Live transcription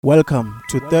Welcome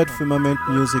to Third Firmament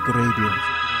Music Radio.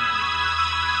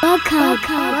 Welcome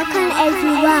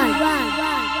everyone.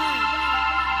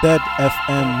 Third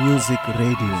FM Music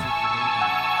Radio.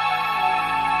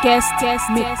 Guest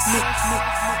mix.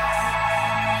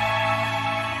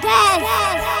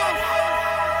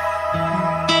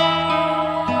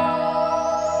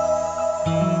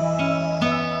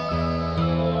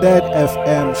 Third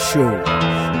FM Show.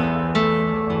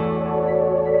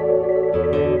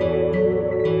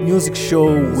 Music show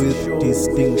with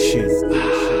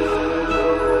distinction.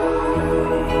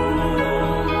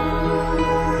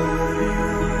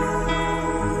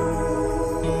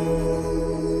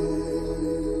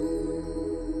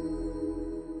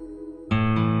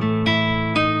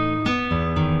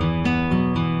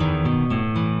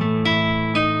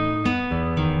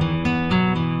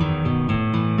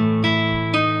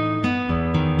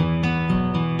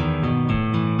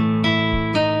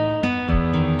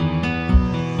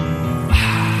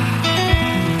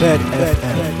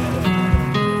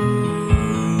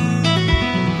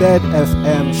 Third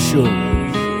FM Show.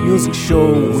 Music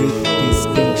show with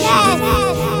distinction.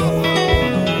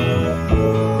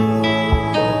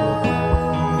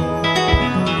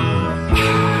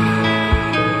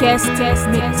 Guest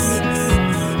mix.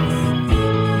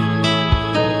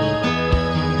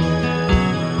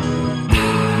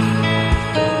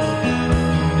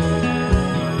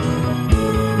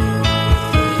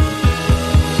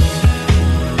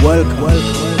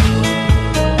 Welcome.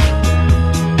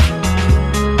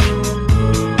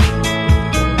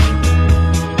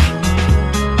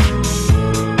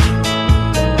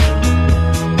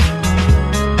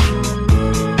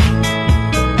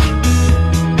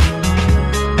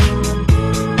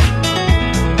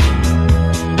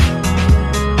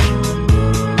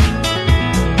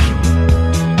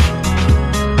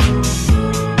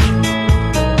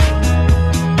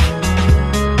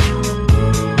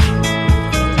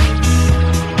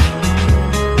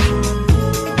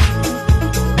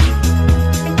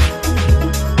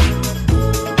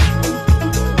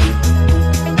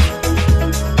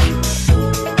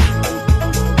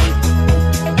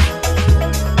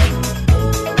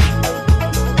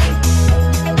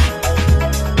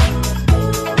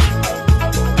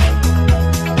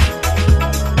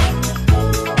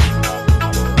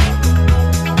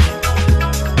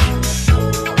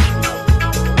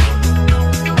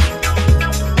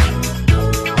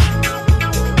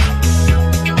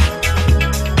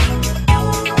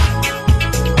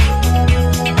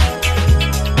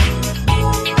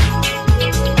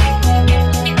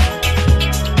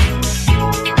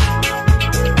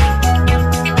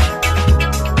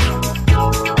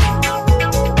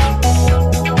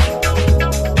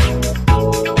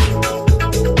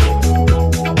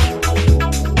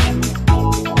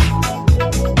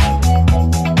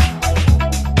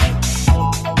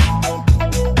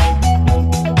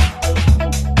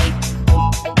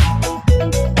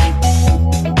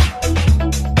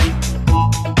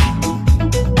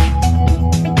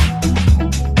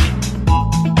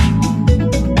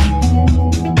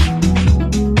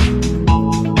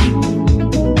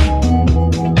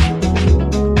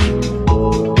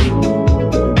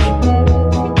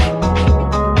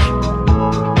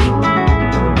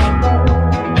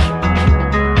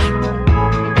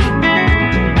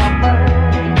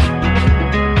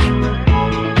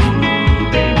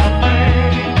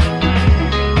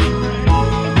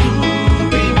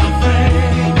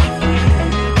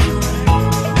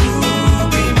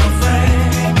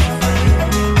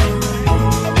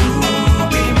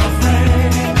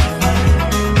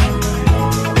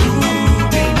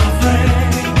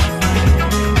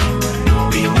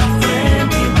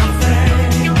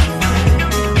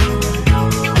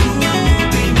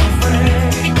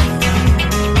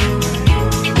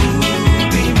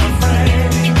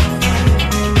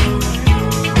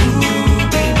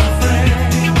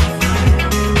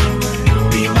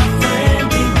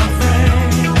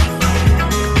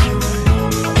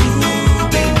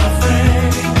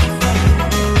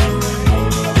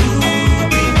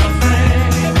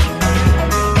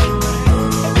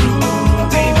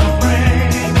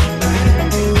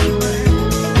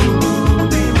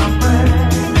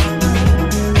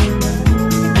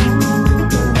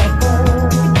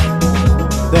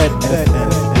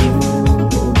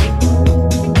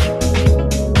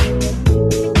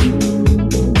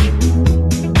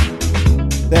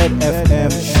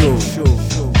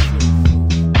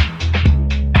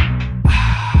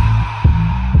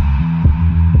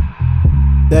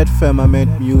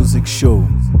 Firmament Music Show.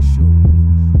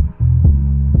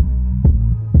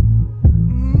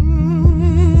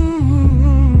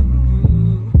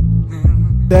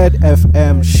 Third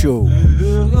FM Show.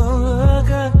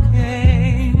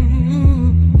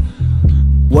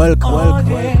 Welcome.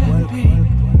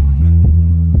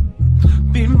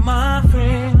 Be my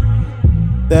friend.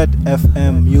 That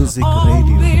FM Music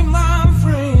Radio. Be my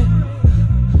friend.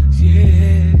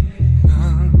 Yeah.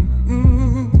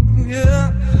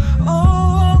 Yeah.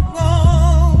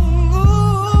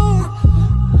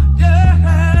 Yeah.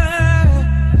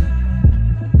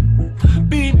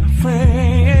 Be my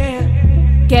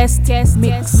friend. Guest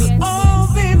mix. Oh,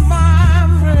 be my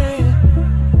friend.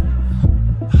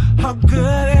 How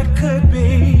good it could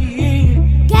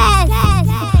be.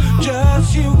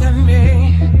 Just you and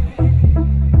me.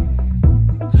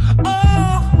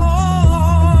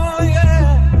 Oh, yeah.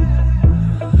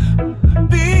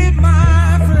 Be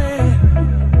my friend.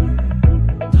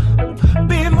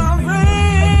 Be my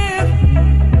friend.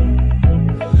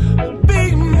 Be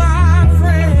my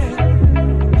friend.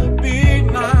 Be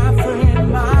my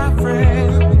friend, my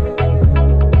friend.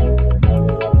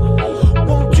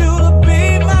 Want you to be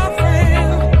my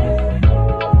friend.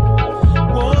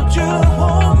 Want you to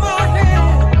hold my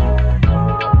hand.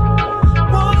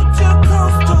 Want you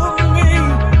close to me.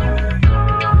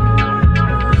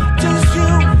 Just you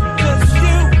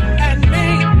and me,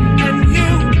 and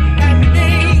you and me,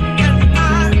 and I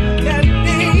can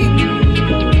be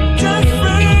just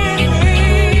friends.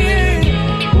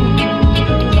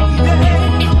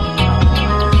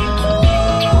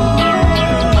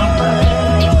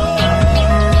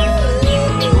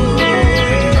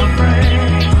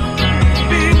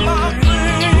 Be my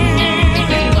friend. Be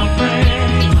my friend.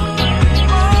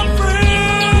 My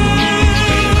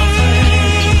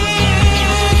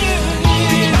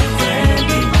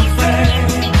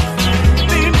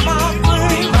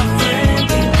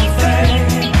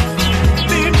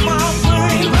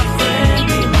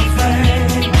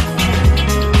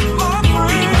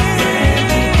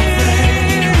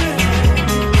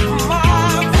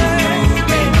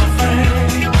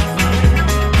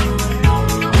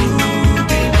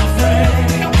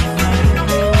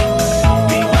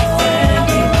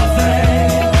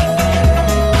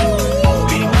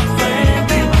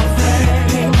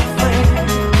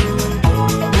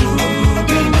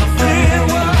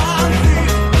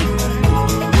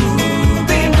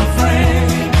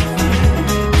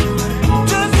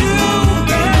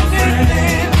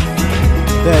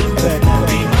That FM.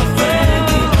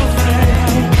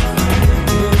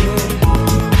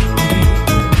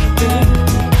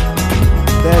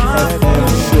 That FM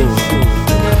show.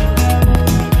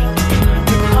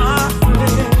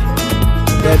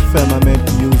 That Firmament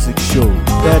Music Show.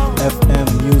 That FM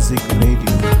Music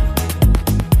Radio.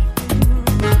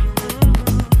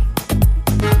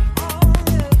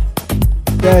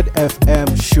 That FM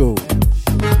show.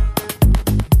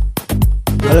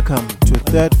 Welcome to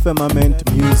That Firmament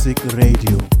Music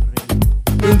Radio.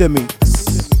 In the mix.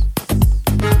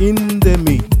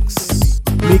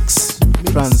 Mix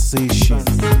transition.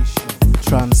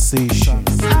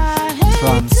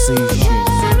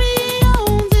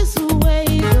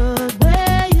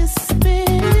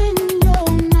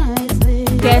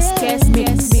 Guest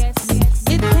mix.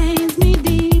 It pains me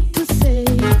deep to say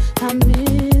I'm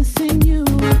missing you.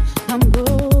 I'm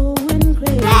going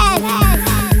crazy.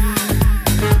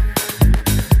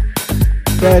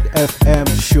 That FM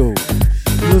show.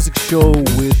 Music show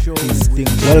with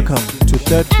distinction. Welcome to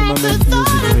That Firmament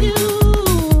Music Radio.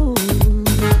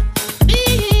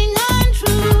 Being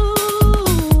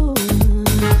untrue,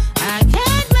 I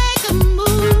can't make a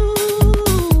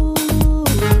move.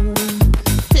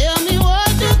 Tell me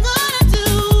what you're gonna do.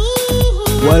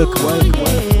 Welcome.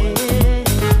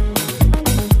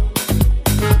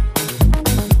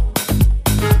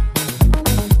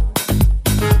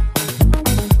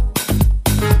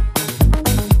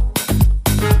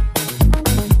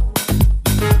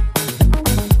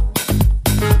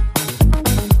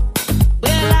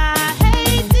 Well, I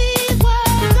hate these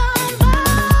words I'm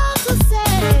about to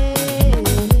say,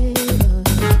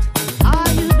 but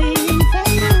are you being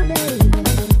faithful, baby?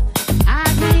 I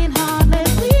can't hardly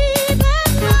sleep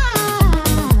at night.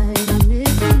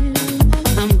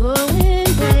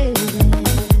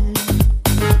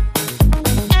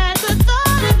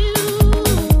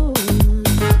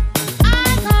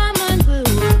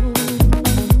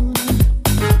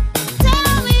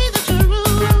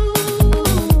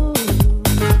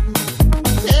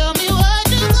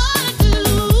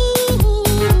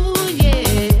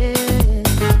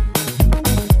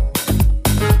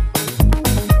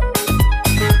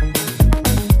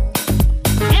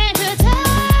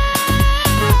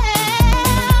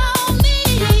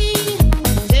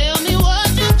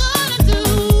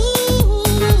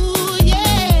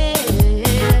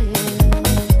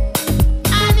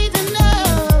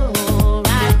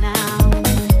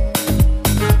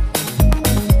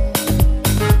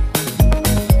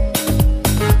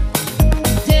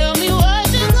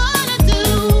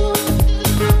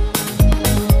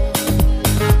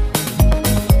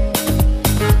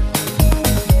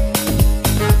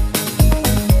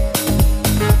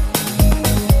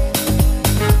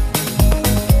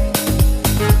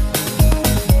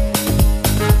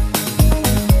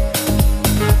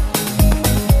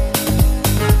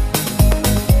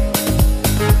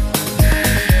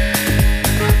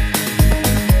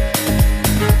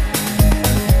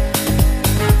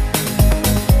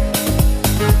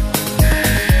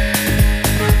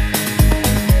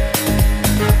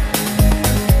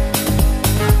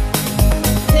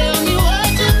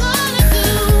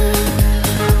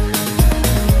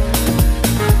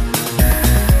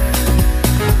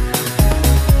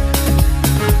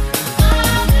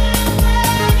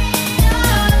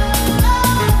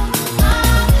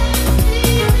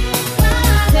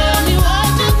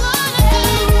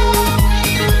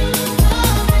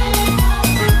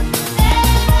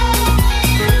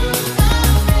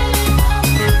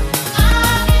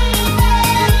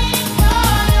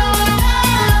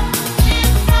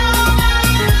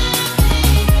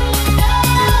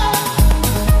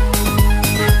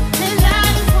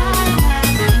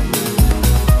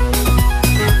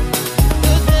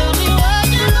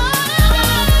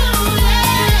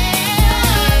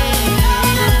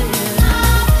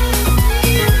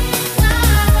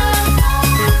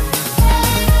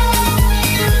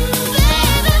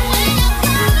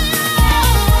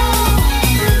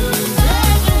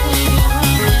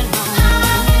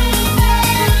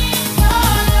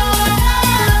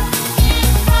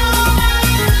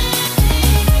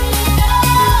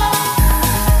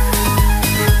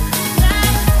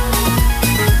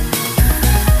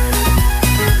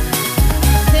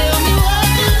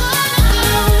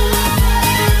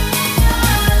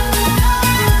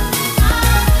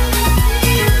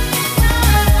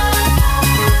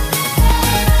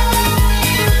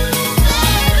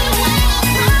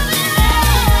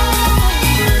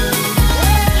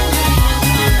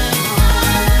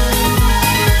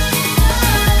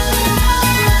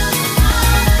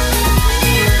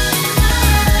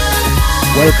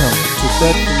 Welcome to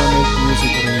Third Firmament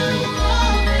Music Radio.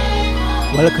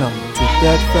 Welcome to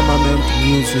Third Firmament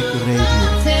Music Radio.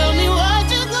 Tell me what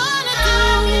you're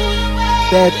gonna do.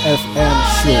 Third FM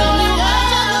Show. Tell me what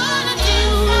you're gonna do.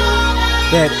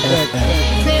 Third FM.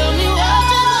 Tell me what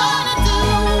you're gonna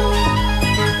do.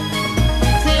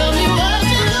 Tell me what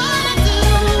you're gonna do.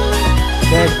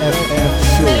 Third FM Tell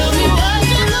Show. me what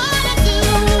you're gonna do.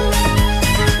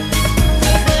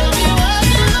 Tell me what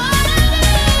you're gonna do.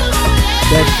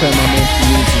 Third Firmament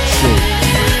Music Show.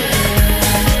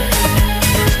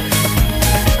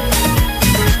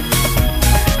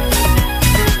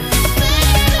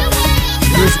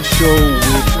 Music show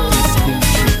with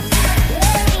distinction.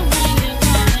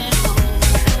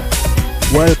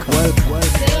 Welcome.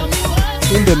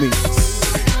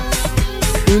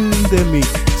 In the mix.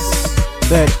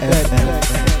 Third FM.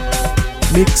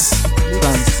 Mix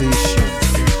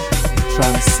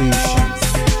transition.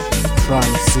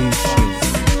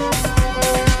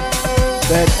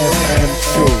 Third FM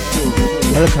show.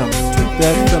 Welcome to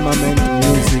Third Firmament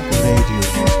Music Radio.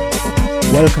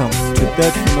 Welcome to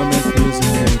Third Firmament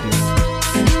Music Radio.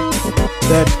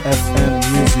 Third FM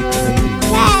Music Radio.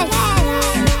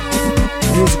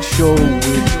 Music show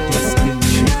with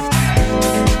distinction.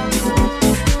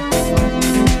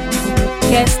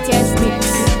 Guest mix.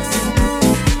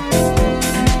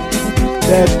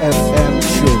 Third FM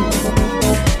show.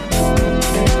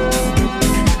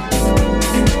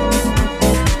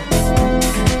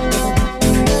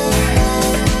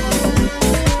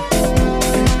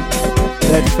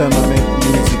 Third Firmament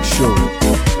Music Show.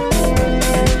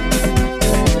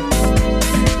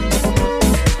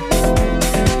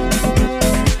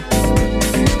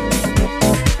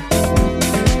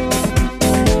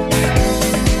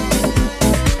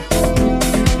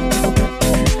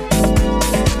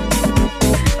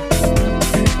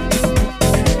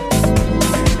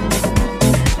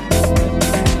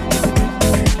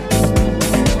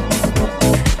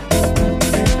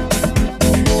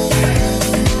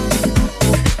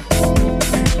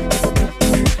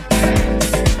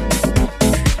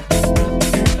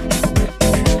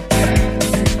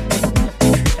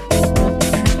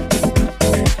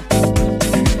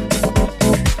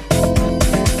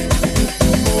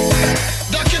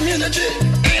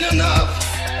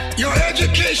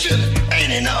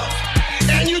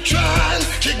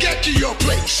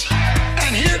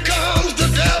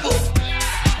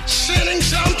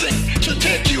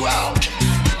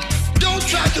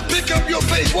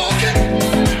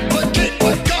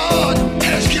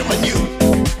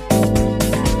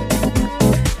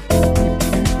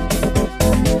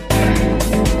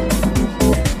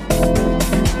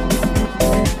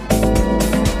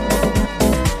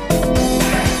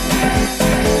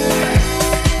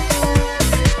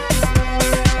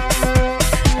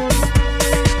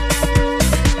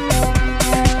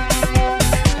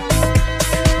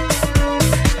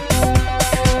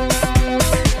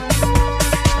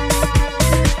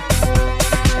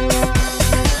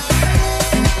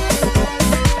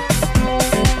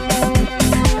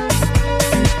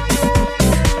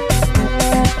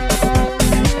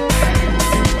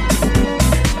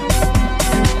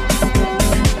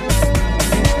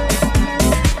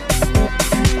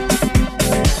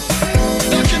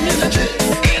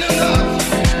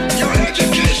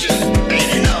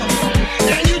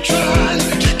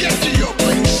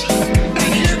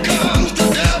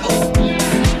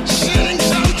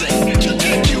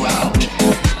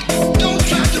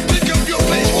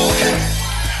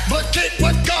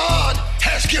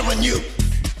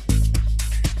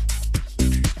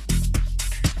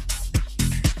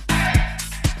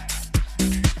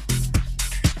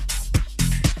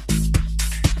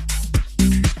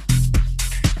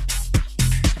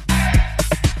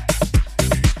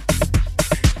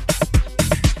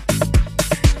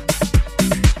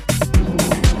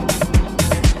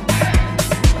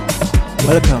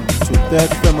 Welcome to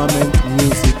Third Firmament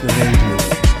Music Radio.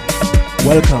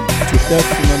 Welcome to Third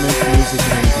Firmament Music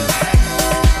Radio.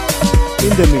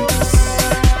 In the mix.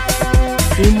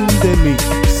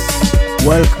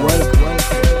 Welcome.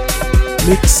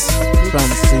 Mix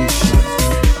transition.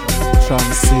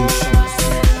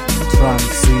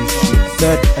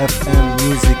 Third FM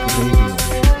Music Radio.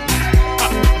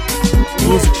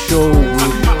 Music show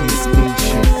with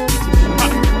distinction.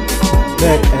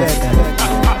 Third FM.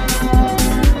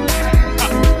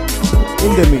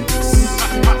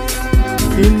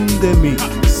 In the mix.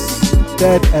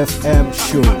 Third FM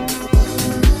show.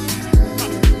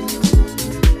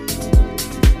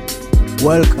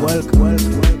 Welcome.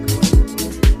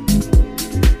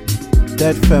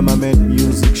 Third Firmament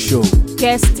Music Show.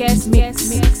 Guest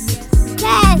mix.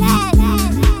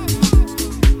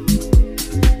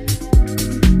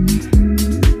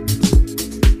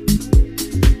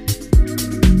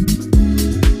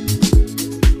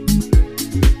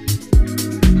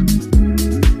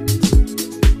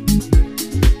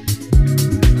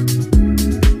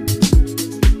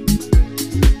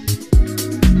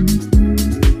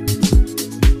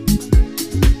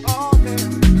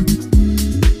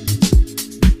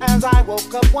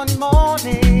 woke up one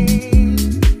morning,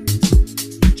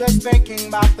 just thinking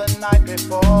about the night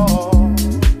before.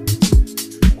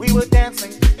 We were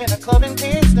dancing in a club in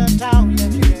Kingston town,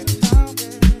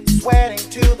 sweating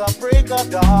to the break of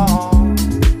dawn.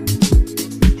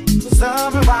 The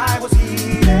summer vibe was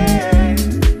heated,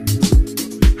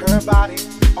 her body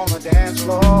on the dance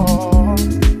floor.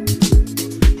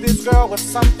 This girl was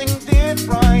something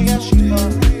different, yes she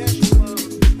was.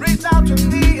 Reached out to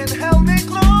me and held me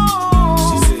close.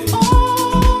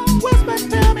 Oh, whisper,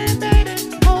 tell me, baby,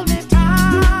 hold me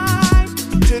tight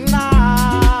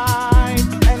tonight.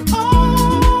 And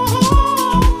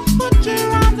oh, put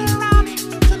your arms around me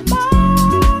till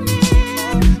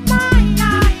morning. My.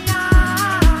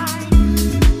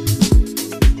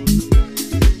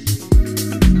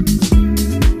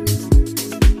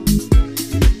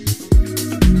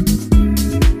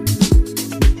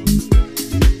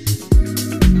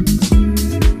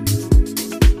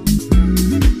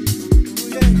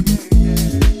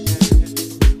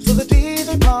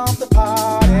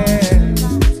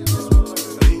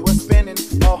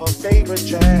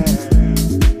 Jam.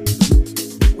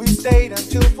 We stayed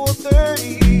until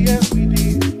 4:30, yes we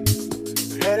did.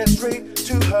 Headed straight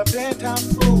to her penthouse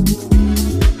floor.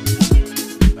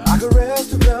 I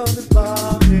caressed her velvet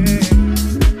body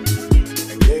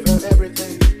and gave her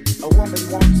everything a woman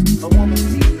wants, a woman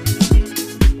needs.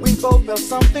 We both felt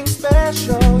something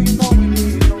special, you know we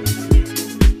did.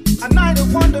 A night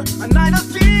of wonder, a night of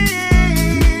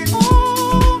peace.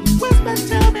 Oh, whisper,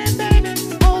 tell me, baby,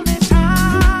 hold me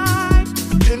tight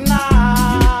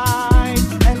tonight.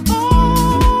 And oh,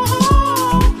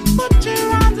 put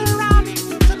your arms around me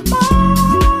till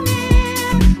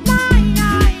morning.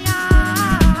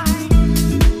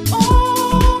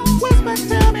 Oh, whisper,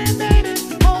 tell me, baby,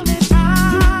 hold me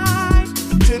tight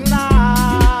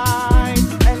tonight.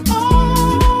 And oh,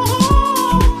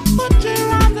 put your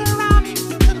arms around me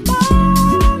till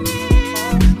morning.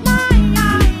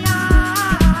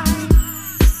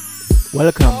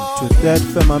 Welcome to That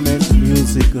Firmament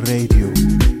Music Radio.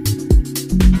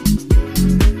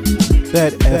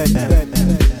 That FM.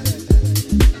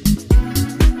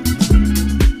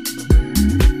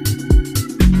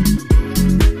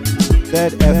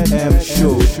 That FM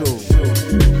show.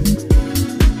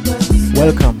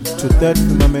 Welcome to That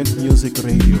Firmament Music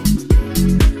Radio.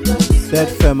 That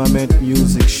Firmament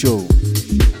Music Show.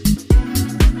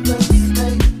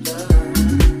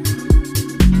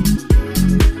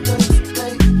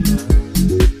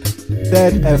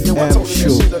 That FM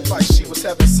show. Like she was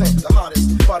heaven sent, the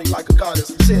hottest, body like a goddess.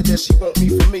 Said that she want me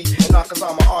for me, and not cause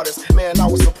I'm an artist. Man, I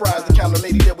was surprised, the kind of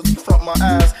lady that was in front of my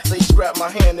eyes. They grabbed my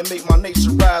hand and made my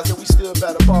nature rise. And we stood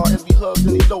by the bar as we hugged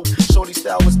and eloped. Shorty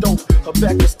style was dope, her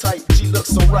back was tight, she looked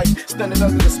so right. Standing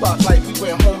under the spotlight, we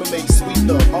went home and made sweet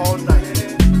love all night.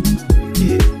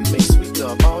 Yeah, we made sweet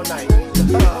love all night.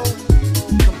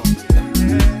 Come on.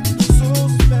 So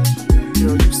special.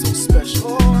 Girl, you so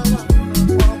special.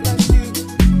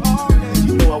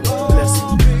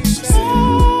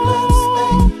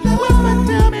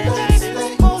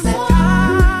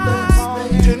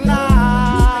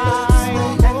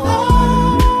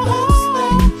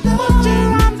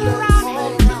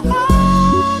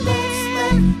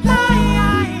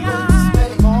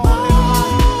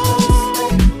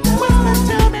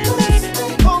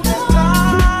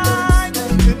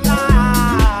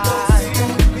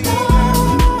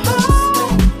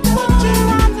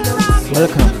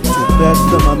 Welcome to That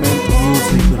Firmament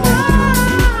Music Radio.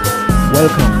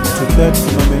 Welcome to That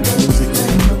Firmament Music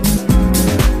Radio.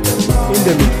 In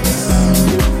the mix.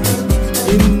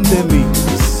 In the mix.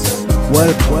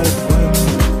 Welcome.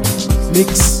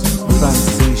 Mix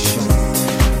transition.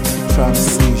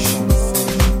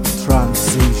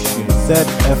 That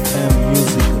FM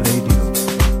Music Radio.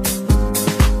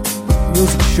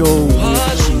 Music show with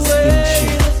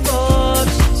distinction.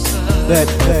 That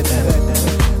FM.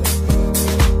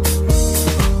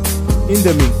 In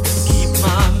the mix.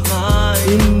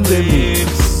 In the mix.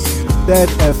 That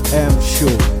FM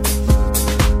show.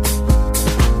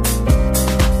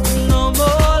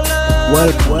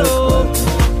 Welcome.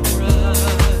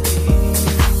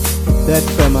 That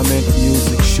Firmament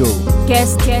Music Show.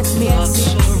 Guest mix.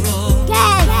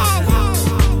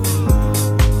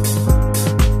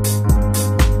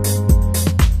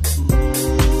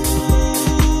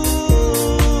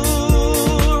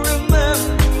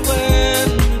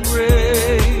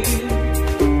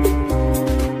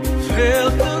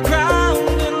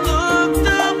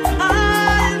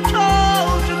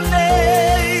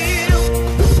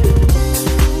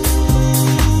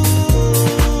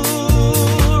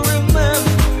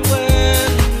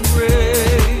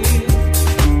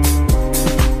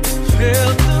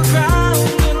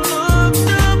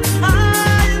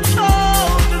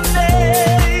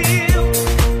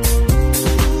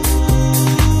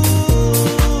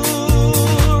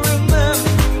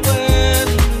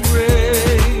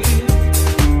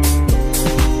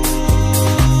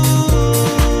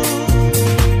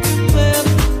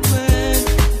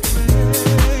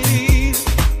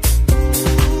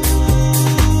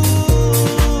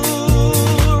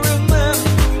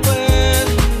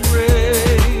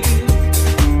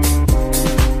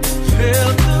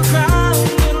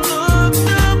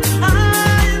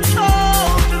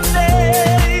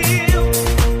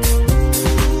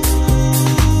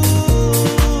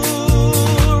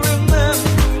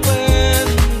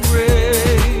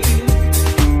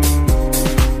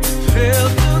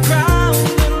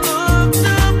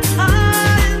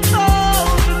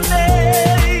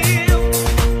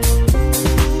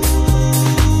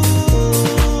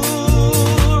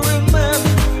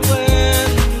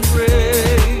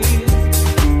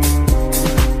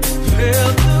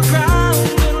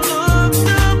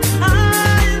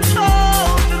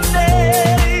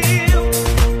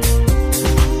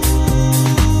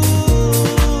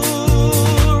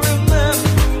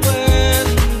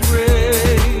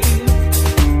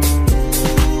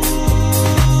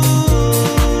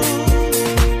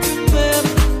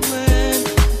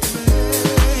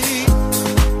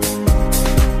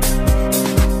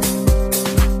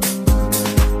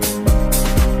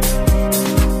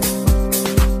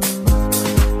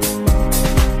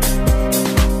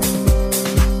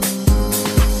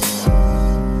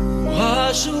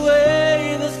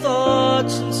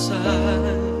 what's inside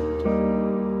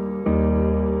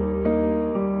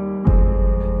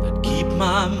that keep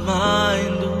my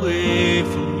mind away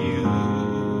from you.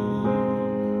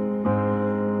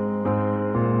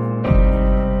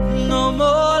 No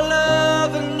more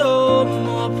love and no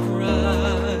more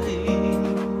pride.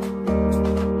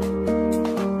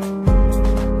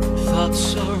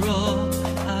 Thoughts are all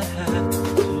I had to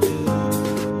do.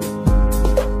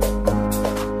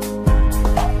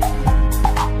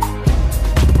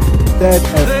 That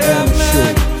FM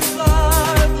show.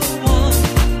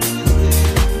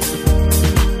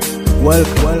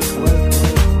 Welcome.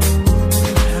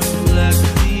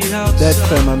 That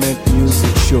Firmament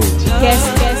music show. Yes,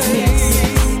 mix.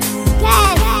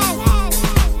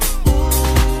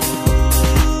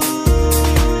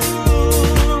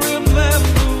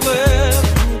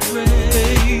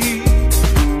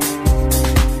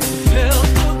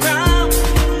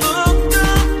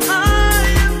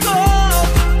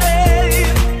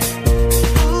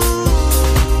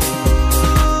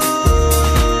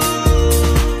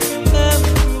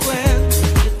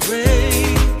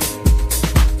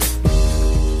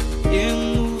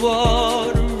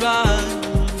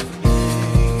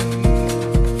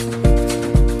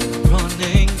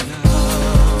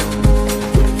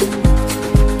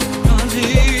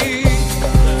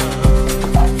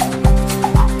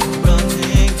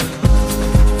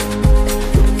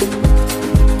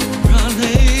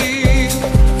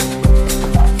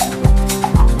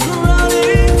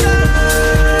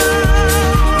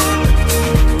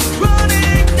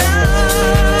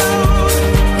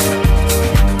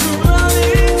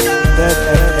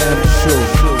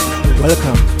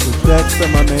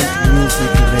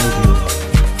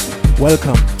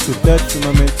 Welcome to That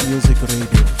Firmament Music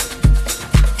Radio.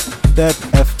 That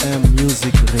FM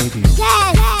Music Radio.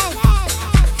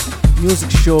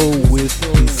 Music show with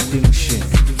distinction.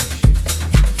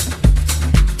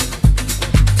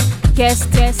 Guest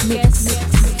mix.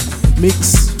 Mix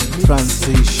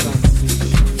transition.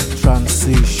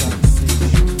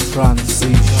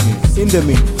 In the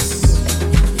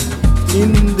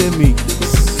mix.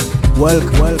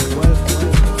 Welcome.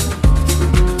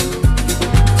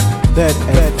 That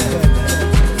FM.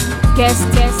 Guest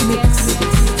mix.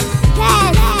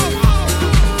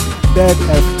 That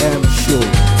FM show.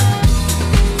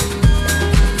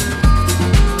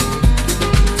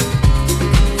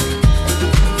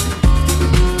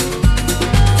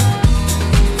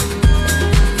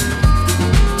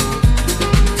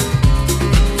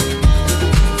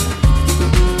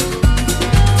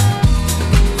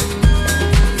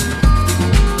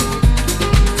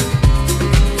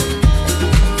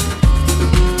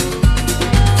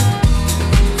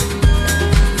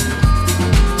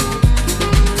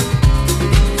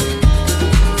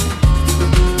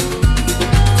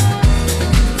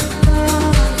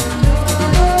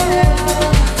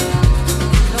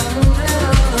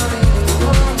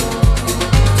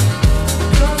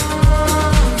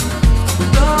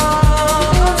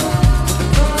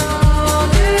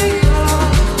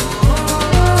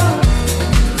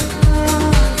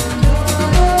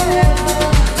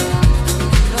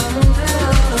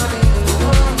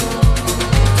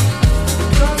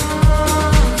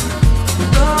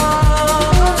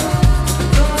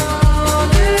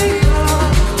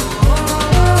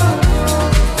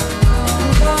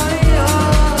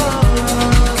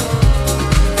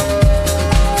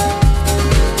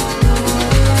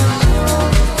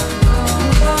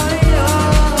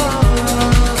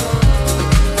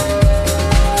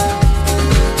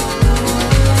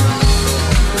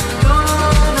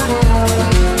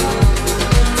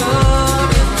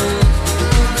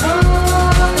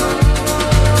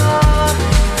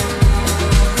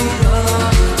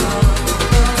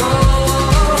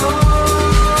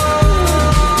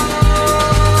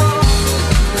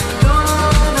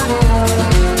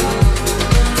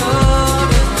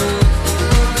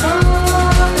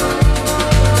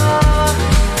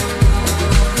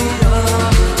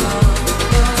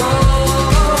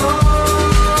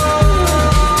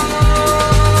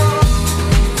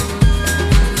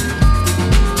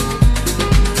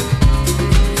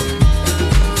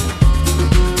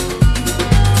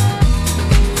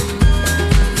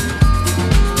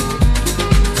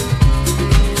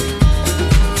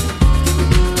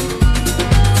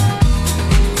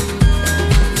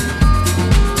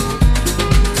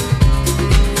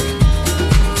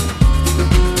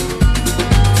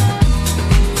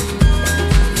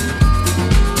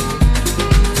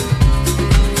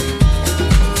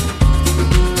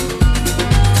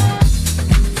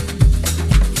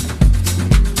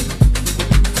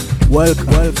 Welcome.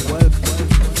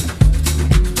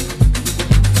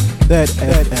 That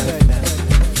FM.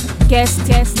 Guest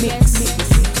mix.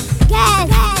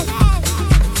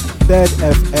 That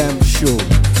FM show.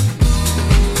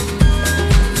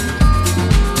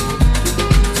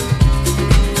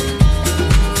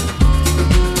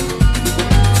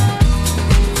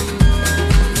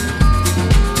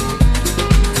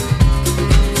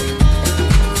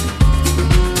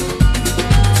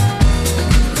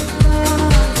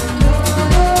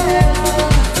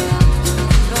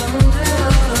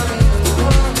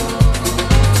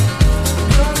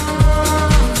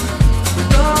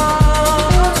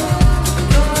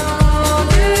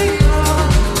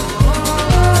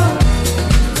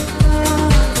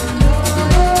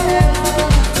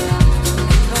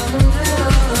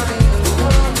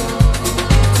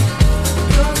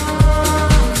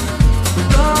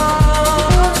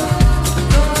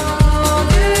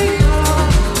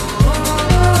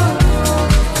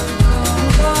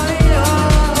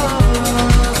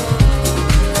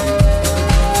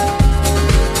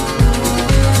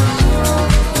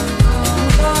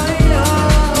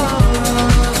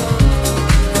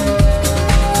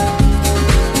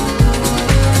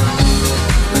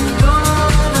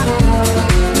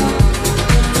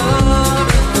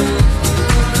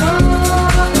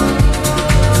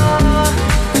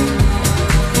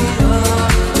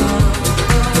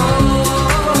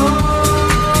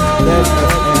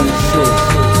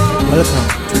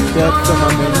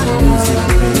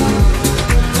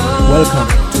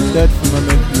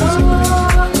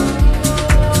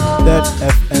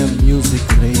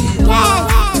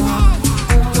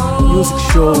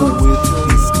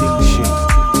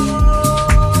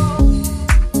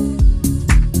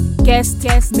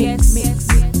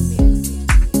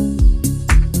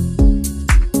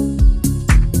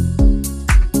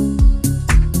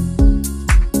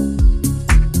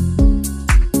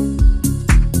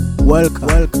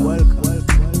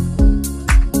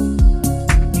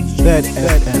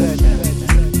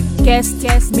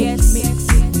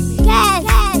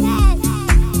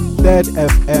 That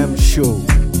FM show.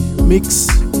 Mix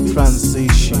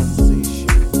transition.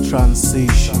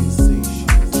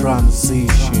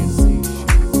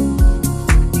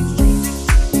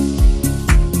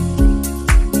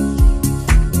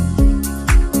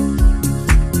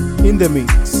 In the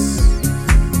mix.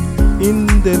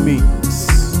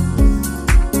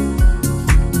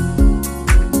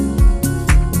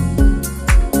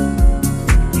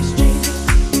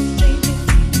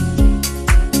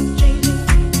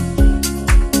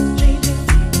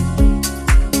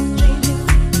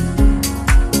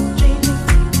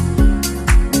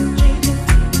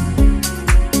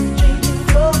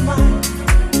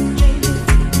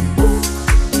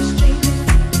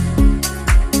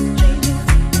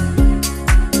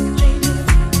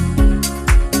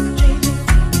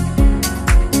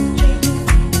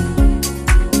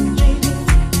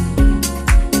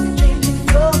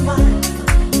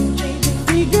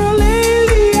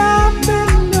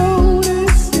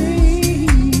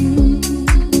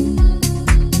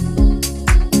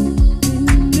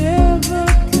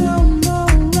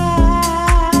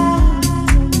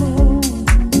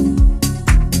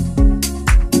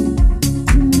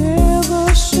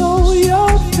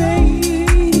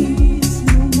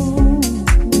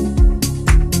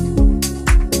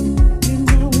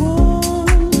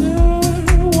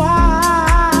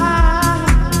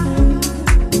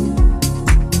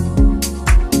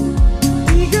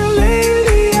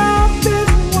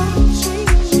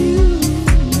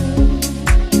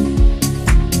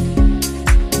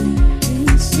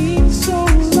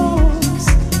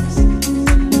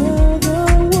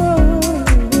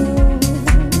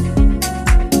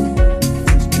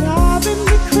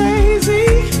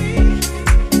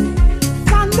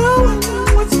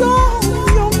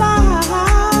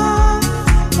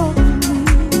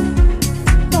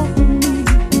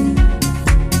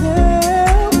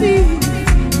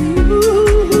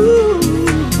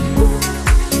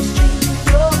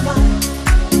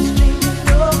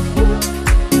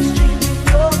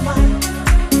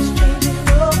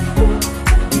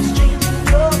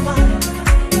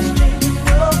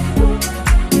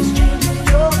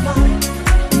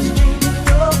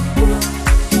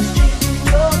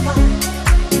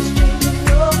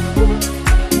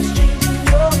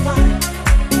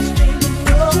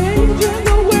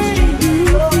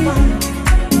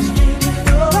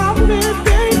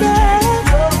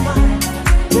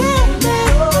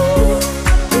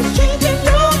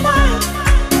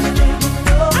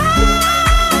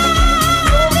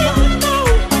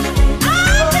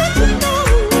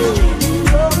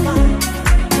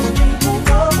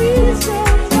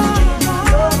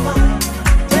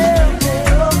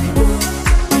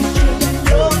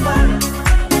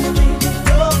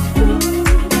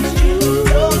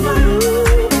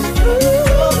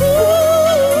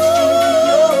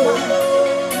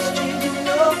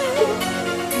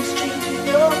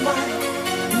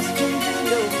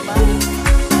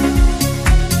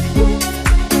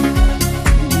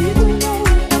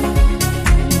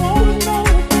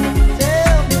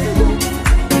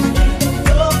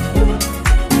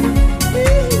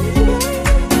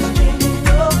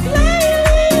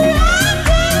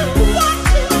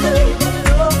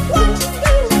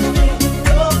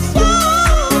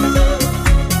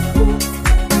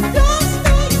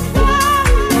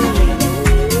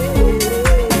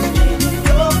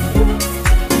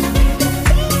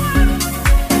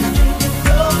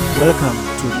 Welcome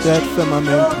to That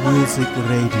Firmament Music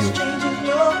Radio,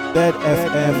 That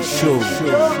FM show.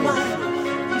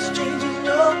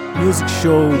 Music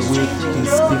show with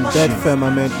distinction. That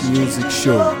Firmament Music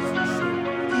Show.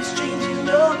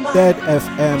 That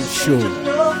FM show.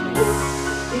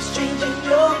 It's changing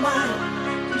your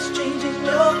mind. It's changing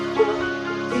your.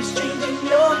 It's changing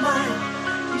your mind.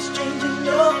 It's changing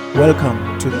your.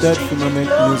 Welcome to That Firmament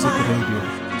Music Radio,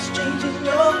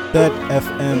 That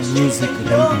FM Music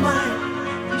Radio,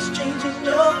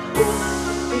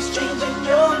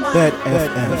 That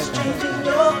FM.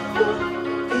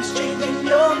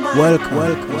 Welcome.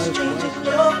 It's changing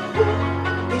your.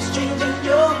 It's changing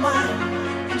your mind.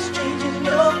 It's changing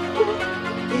your.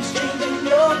 It's changing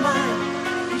your mind.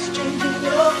 It's changing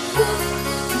your.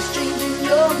 It's changing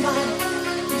your mind.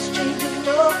 It's changing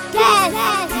your.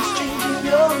 It's changing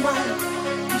your mind.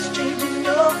 It's changing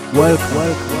your.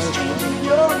 Welcome. It's changing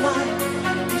your mind.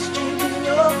 It's changing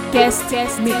your. Guest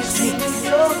mix.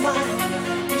 Your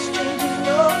mind. It's changing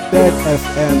your. That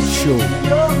FM show.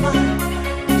 Your mind.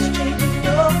 It's changing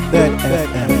your. That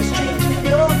FM. It's changing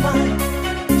your mind.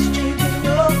 It's changing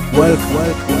your.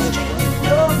 Welcome.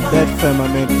 That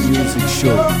Firmament Music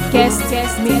Show. Guest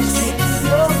mix.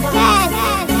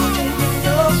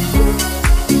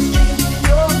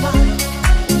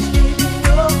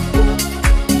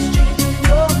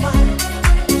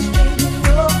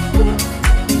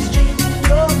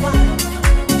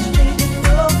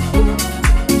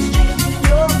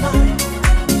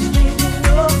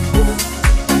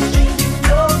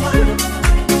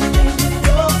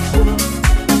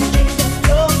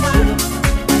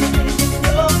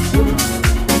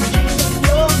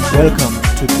 Welcome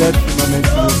to That Firmament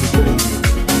Music Radio,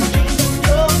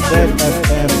 That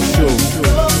FM show.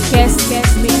 Guest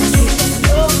mix.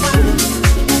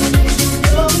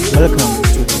 Welcome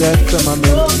to That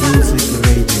Firmament Music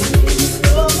Radio,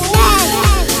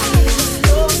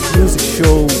 music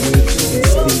show with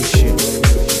distinction.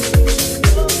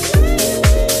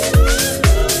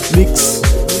 Mix,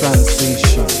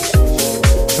 transition.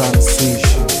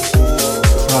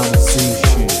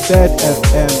 That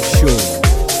FM show.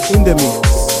 In the mix.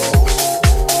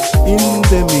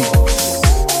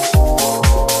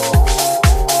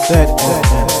 That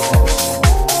FM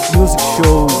music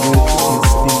show with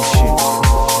distinction.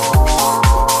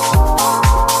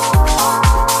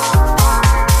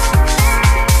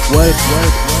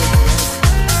 Welcome.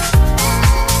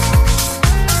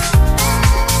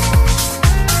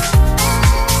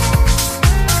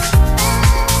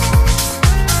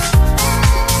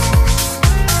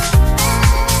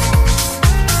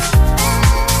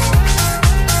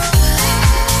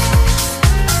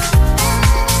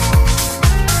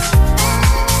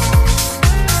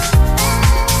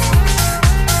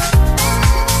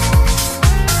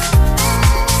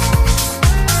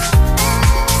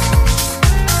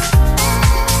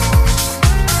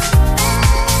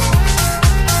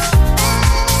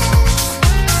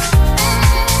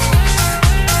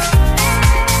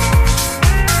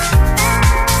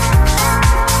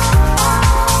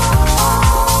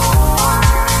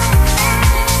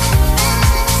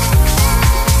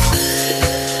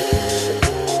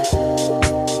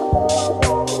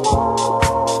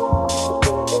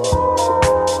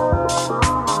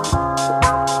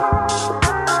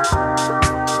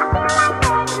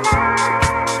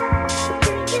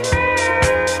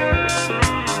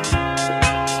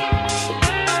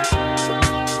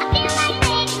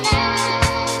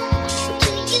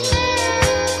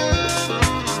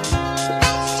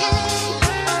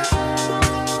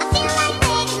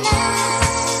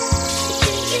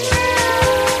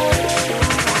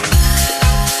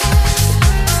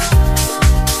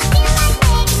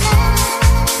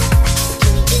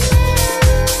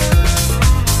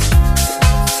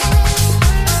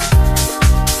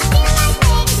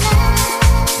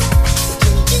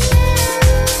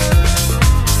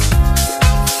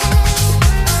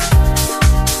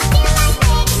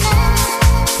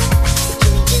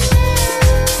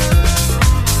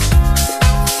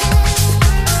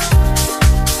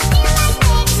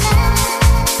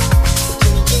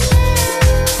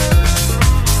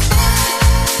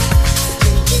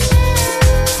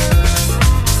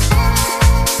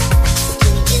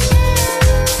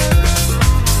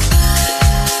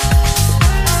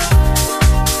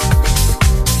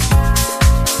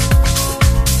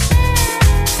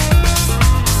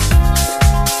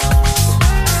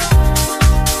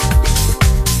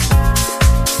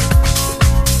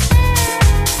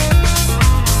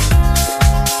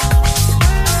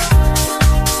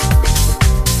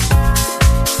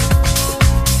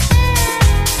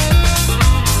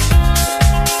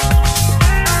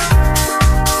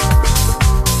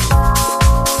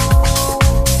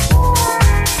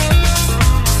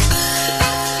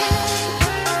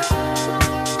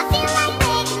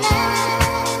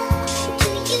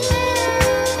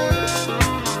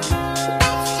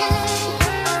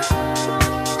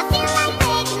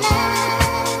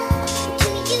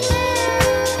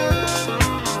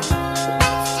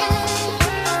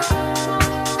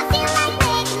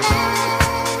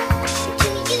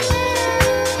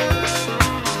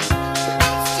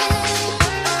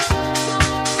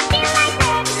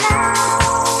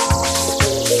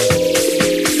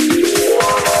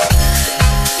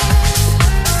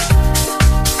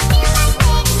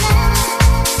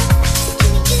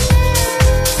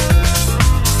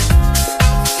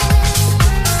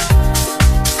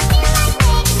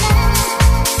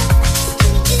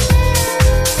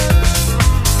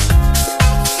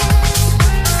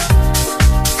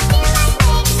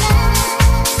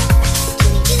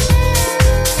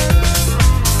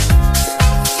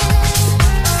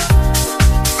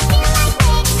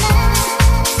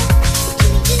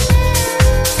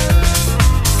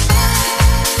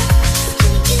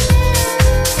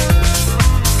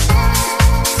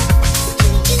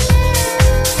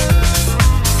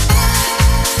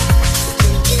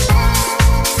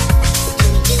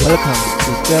 Welcome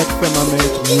to that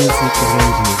Firmament Music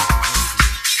Radio.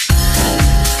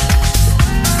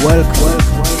 Welcome.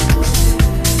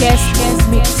 Guest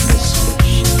mix.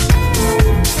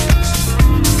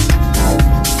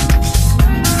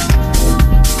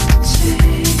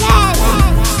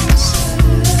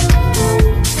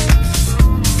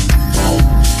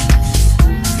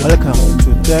 Welcome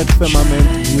to that Firmament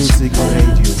Music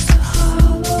Radio.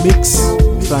 Mix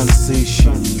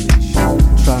transition.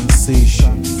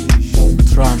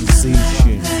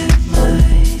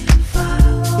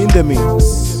 In the mix.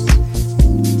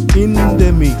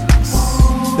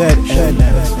 That FM.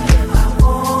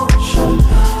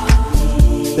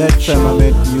 That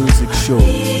Firmament Music Show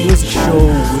with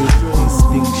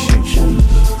distinction.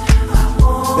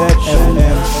 That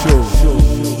FM show.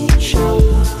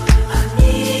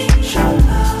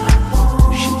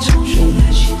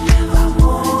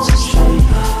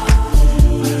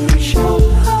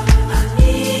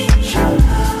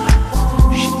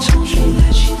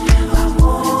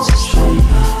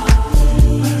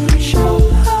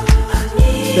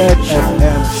 That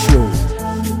FM show.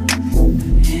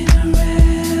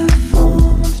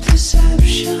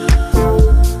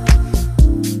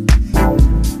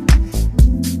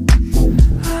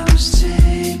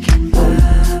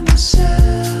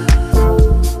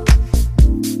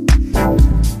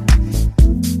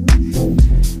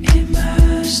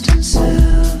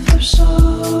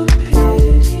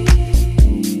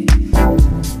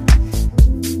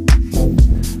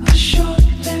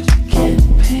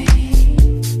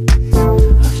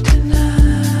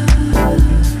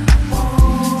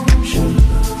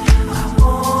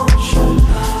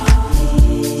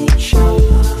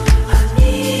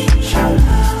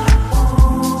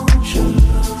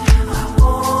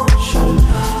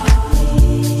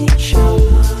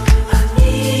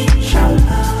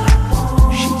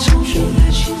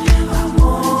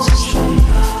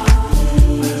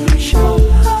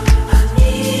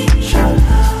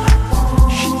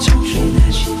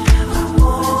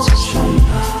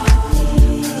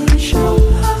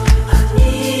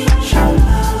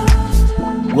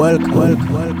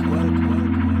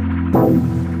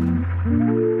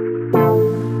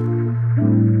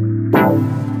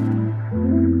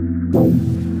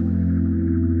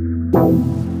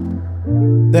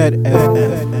 That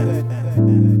FM.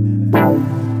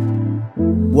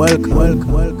 Welcome.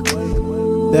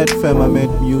 That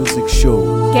Firmament Music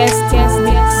Show. Guest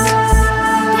mix.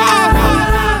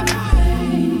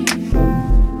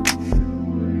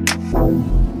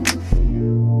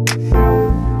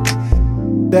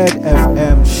 That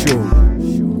FM show.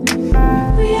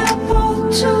 We are both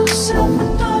two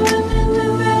self-dominant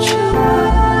individuals.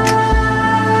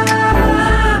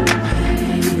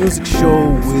 Music show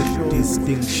with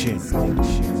distinction.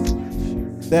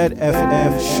 That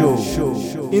FM show.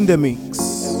 In the mix.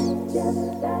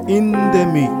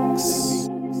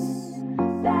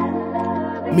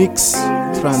 Mix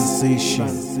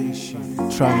transition.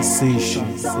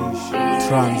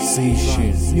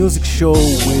 Music show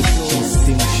with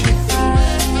distinction.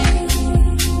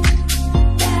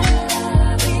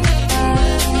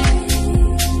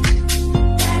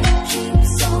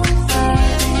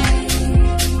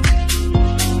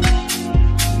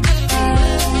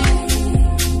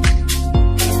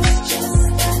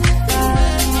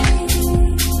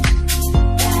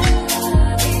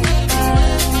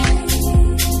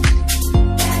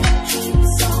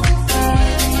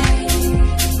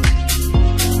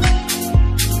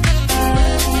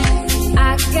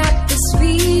 I got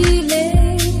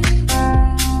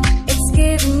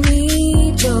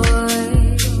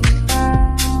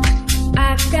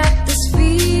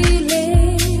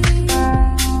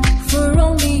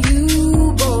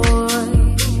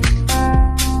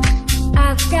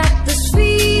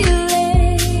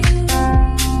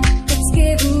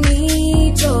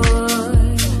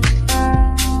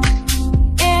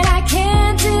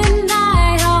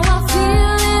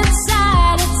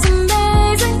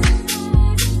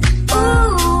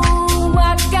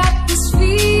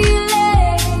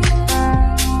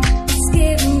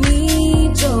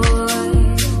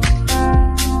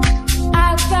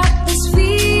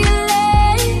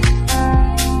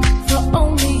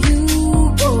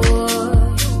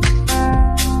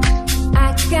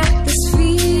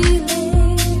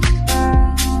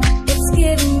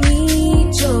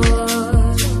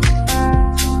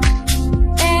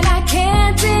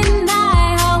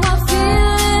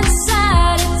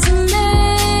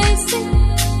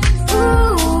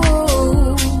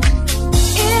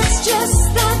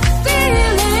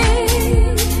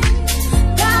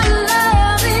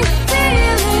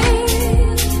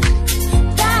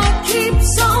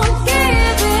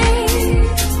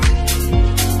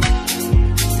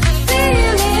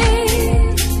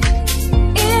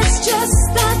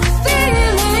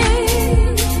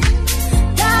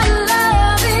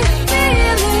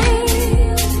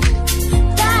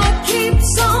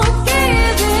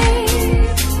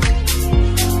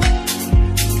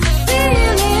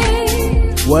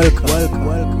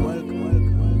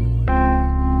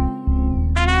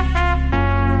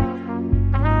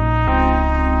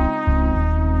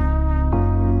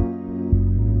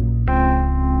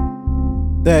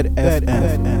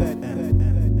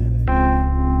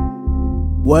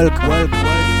Welcome.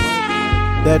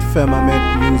 That Firmament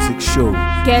Music Show.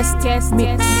 Guest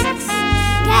mix.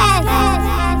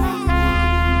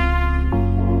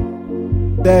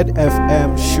 That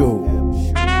FM Show.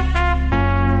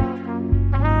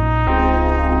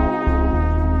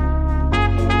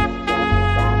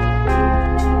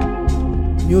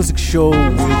 Music show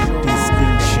with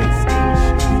distinction.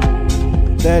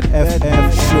 That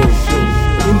FM Show.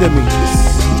 In the mix.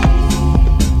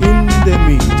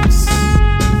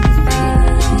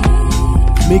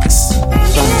 Mix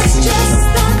transition.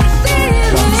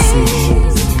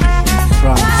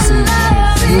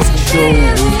 Music show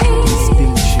with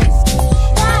distinction.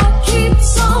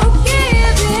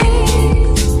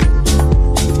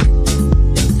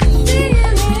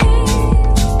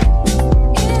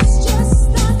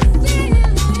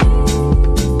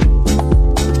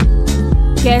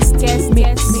 Guest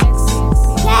mix.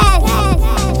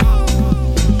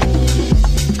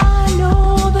 I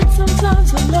know that sometimes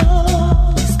I'm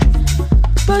lost,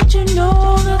 but you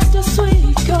know that's the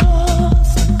sweet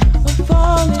cost of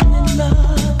falling in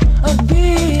love, of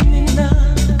being in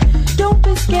love. Don't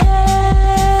be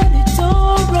scared, it's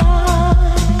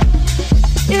alright.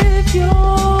 If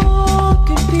you're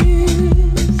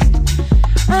confused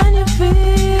and you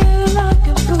feel like a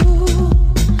fool,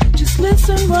 just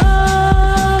listen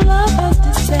what love has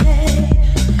to say.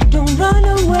 Don't run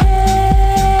away.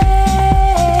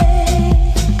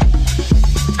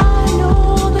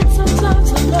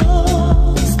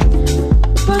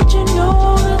 But you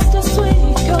know that's the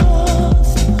sweet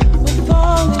cost of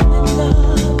falling in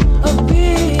love, of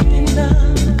being in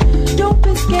love. Don't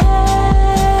be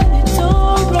scared, it's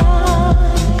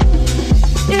alright.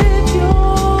 If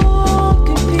you're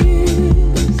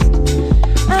confused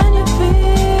and you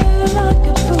feel like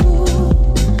a fool,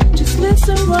 just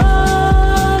listen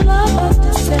what love has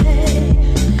to say.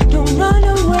 Don't run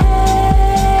away.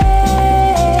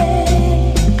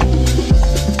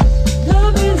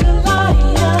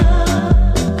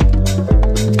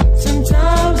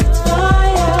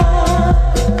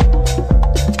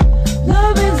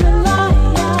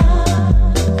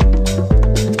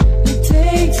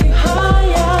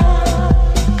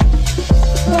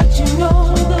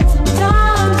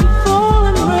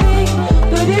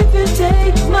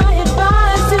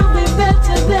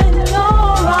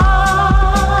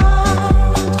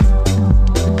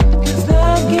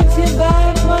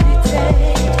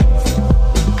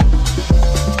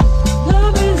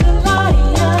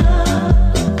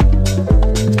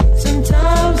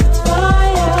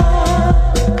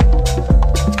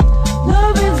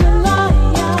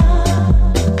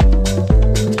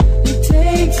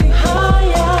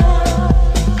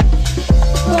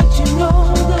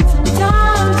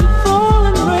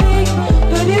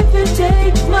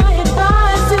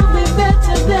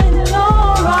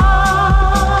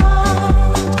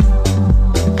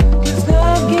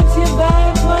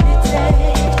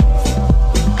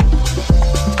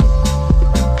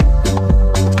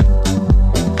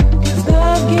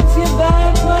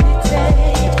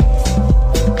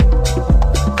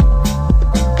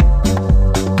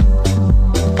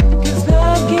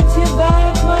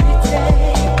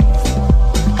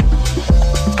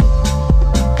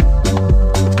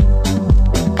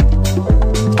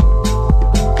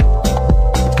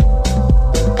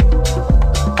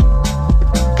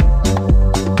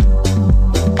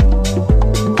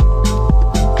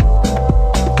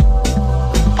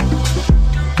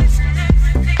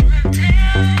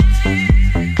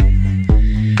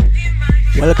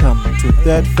 Welcome to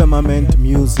That Firmament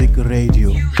Music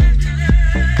Radio.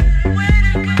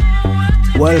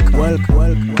 Welcome.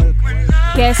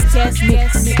 Guest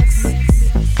mix.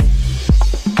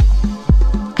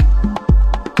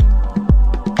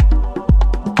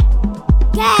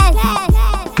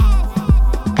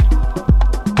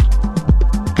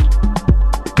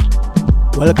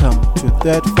 Welcome to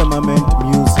That Firmament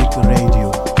Music Radio.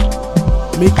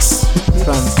 Mix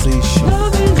transition.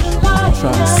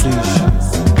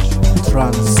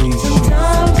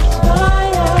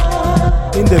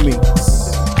 In the mix.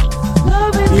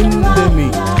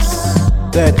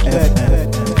 That FM.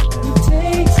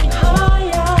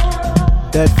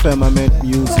 That Firmament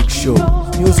Music Show.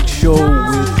 Music show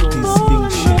with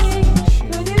distinction.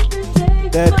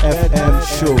 That FM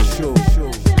Show.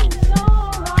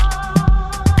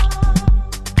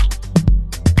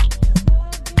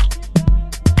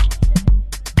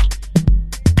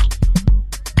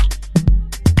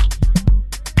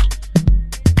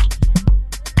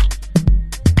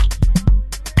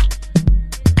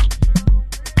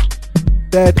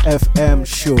 That FM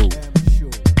Show.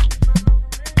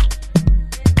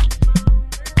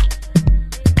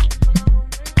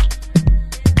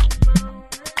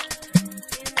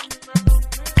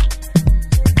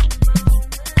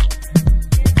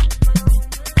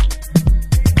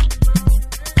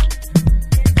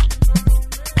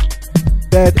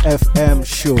 FM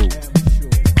show.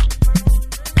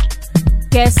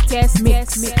 Guest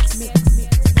mix.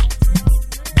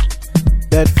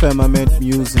 That Firmament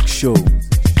music show.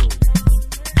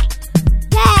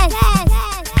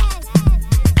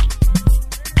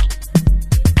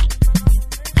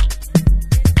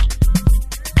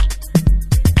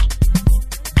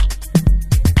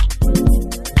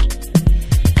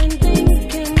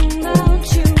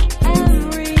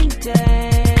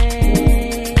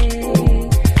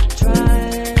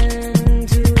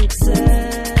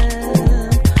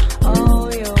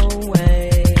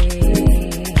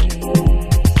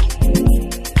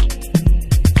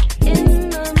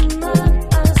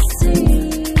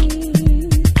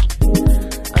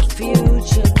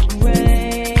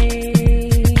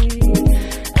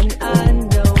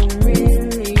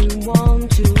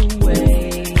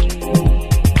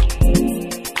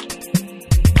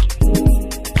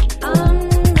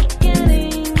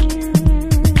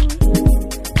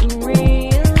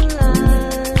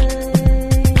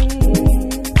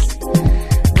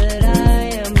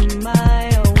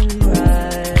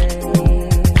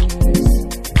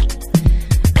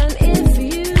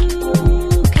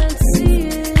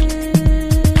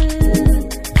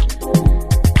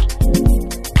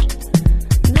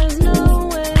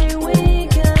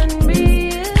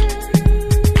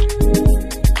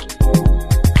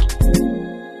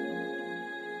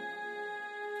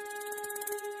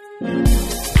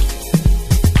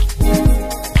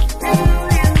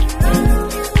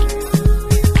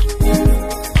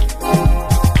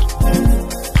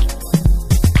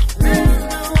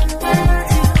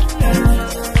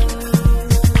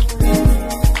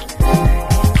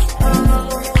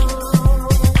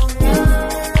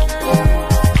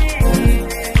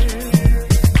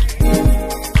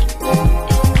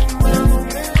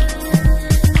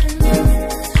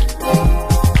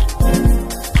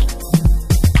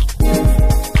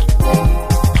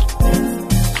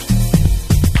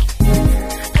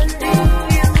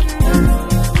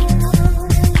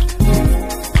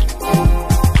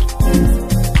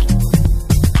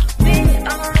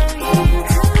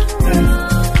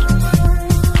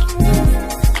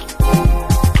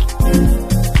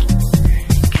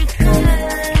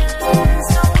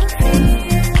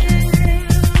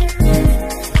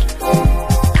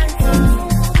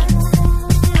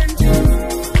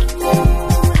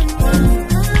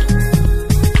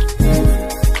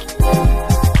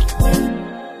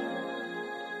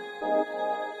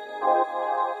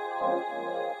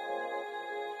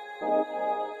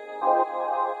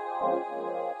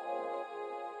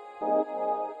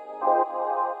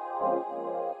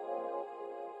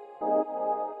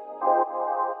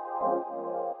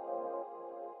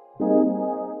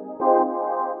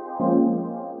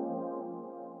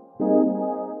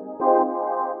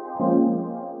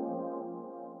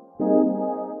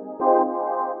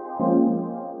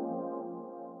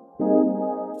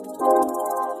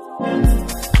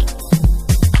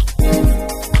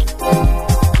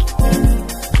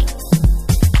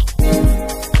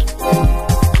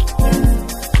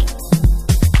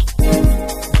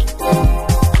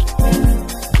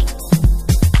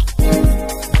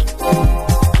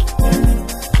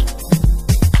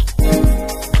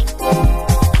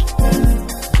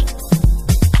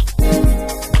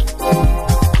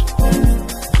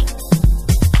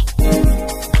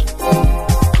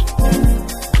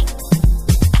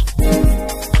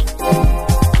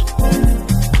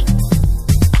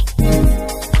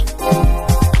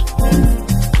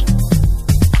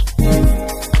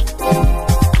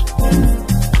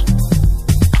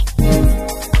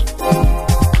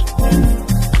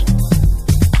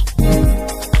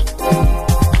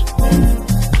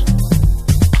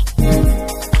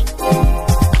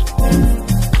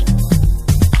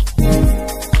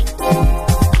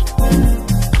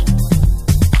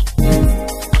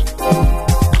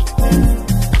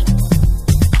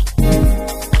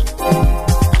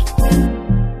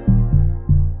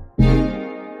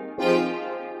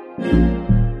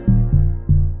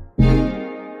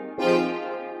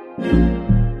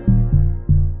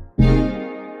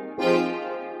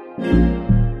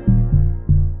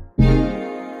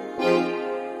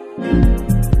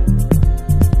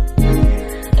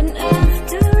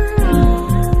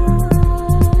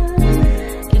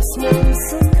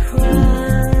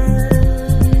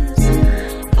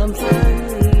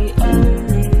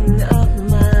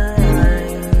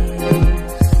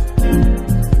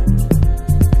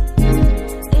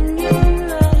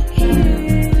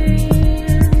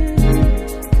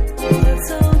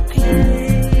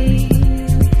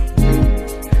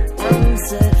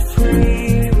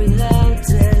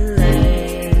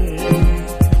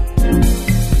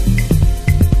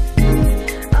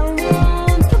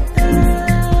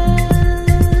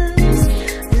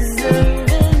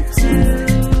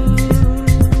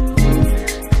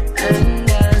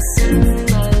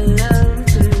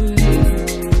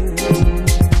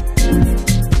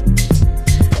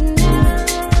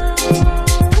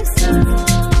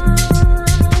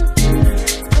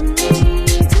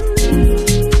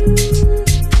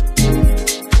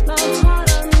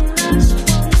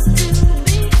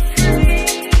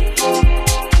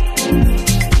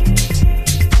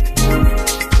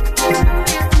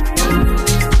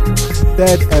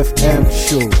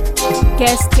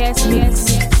 Guest mix.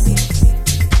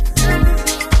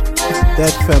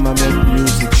 That Firmament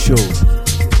Music Show.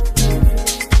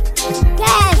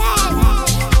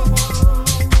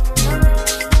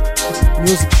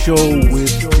 Music show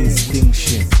with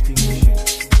distinction.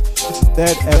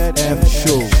 That FM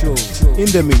show. In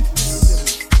the mix.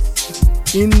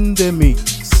 In the mix.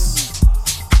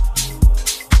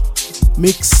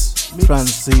 Mix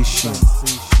transition.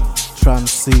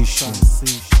 Transition.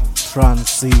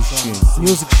 Transition.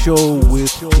 Music show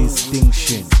with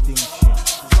distinction.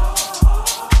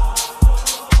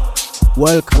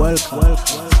 Welcome.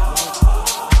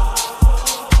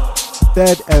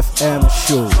 That FM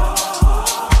show.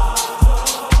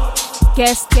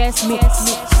 Guest mix.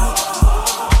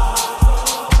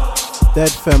 That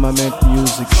Firmament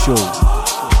Music Show.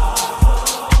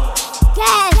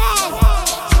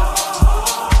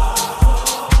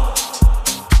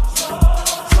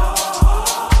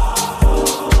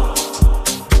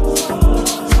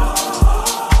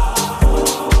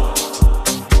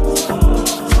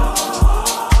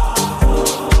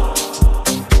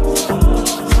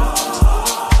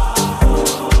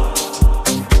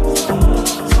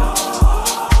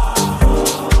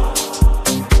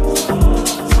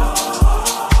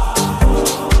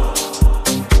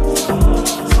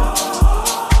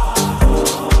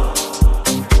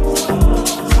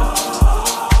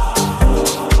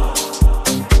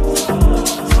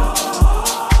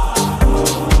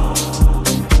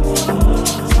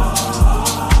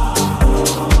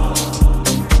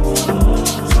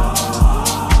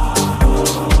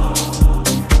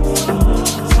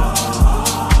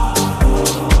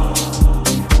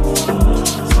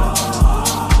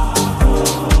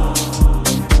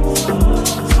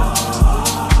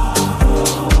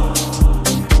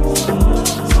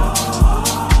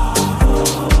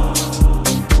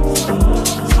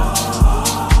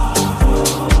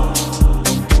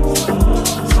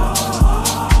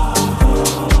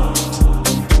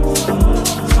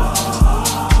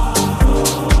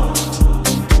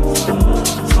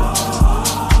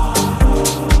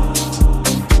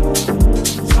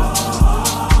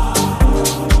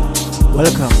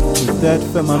 Welcome to That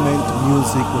Firmament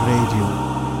Music Radio.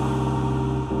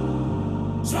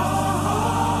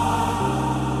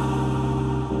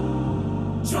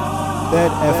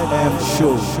 That FM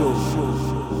show.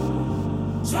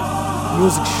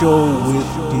 Music show with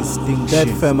distinction. That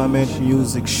Firmament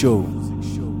Music Show.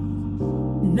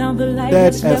 Now the light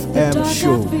That has left the FM dark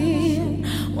show. I feel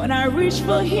when I reach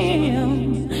for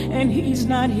him and he's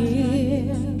not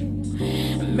here.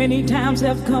 Many times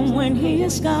have come when he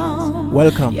is gone.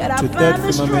 Welcome Yet I to find That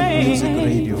the Firmament Music strength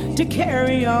Radio. to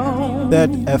carry on. That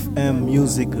FM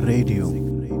Music Radio.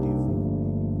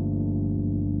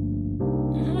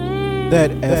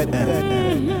 That FM.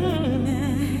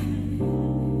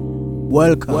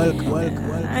 Welcome.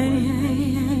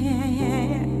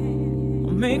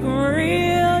 Make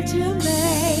real to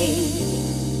me.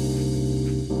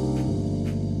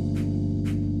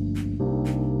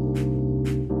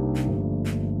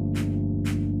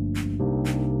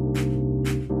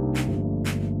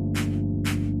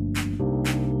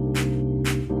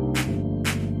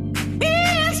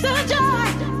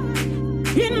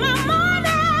 In my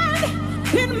morning,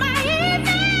 in my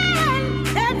evening,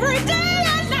 every day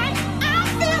and night, I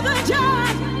feel the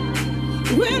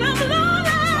joy. When I'm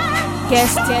lonely,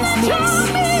 Guest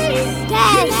mix.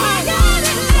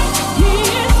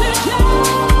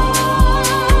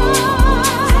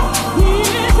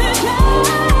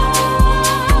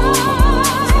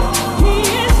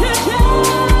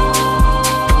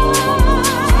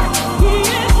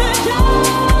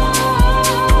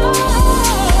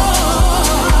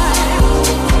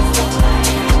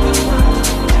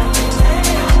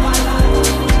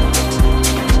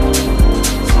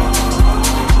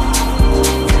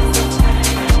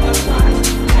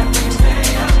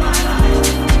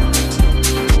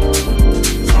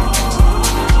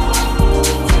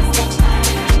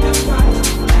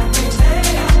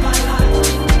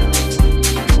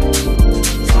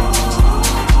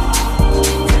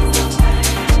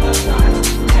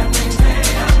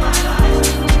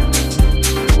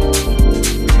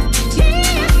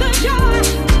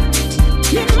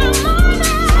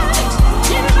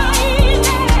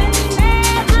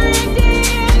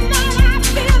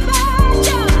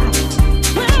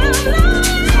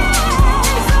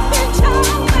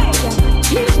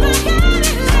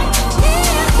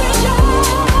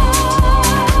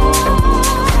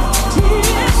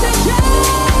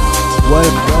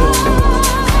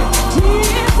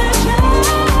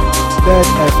 That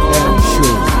FM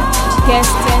show.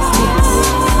 Guest mix.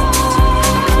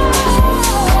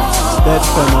 That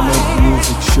Firmament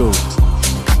Music Show.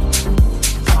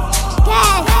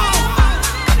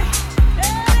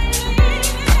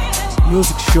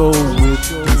 show with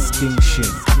distinction.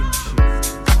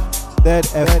 That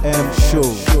FM show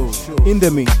in the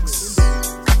mix.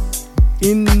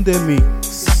 In the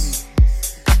mix.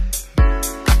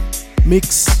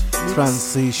 Mix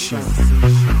transition.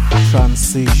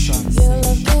 Transition.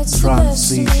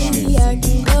 Transition. I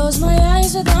can close my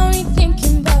eyes without me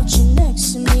thinking about you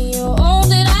next to me. You're all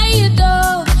that I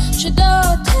adore.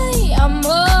 Te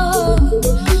amo.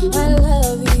 I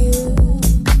love you.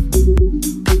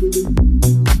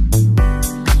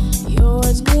 Your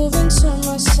words moving to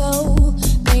my soul.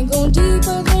 They go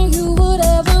deeper than you would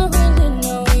ever really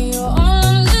know. You're all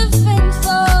I'm living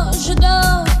for. Te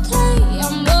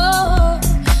amo.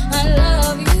 I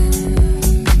love you.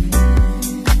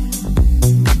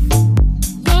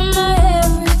 You're my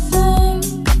everything.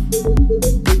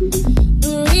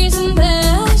 The reason that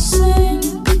I sing.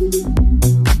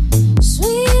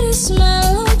 Sweetest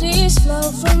melodies flow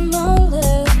from our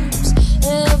lips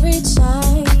every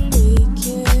time we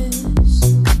kiss.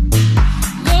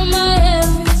 You're my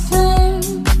everything.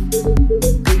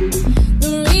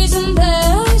 The reason that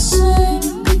I sing.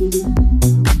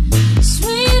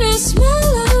 Sweetest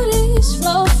melodies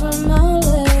flow from our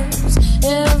lips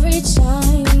every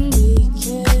time we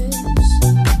kiss.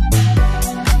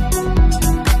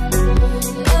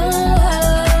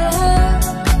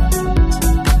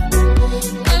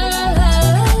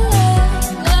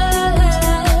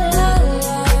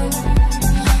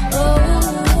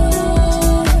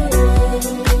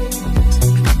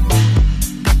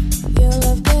 Your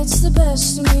love gets the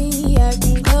best of me. I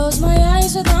can close my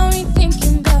eyes without me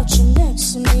thinking about you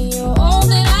next to me. You're all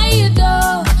that I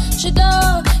adore.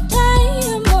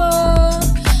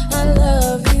 I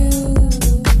love you.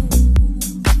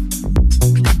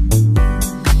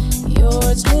 Your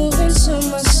words moving to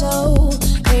my soul.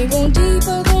 They go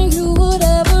deeper than you would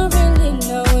ever really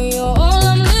know. You're all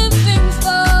I'm living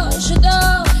for.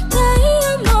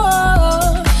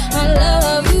 I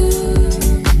love you.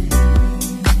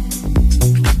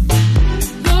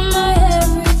 You're my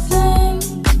everything.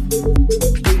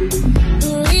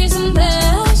 The reason that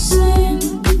I sing.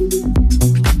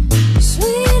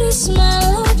 Sweetest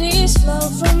melodies flow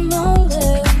from our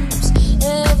lips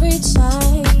every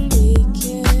time we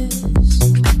kiss.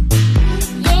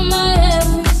 You're my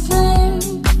everything.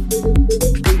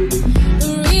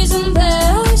 The reason that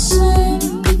I sing.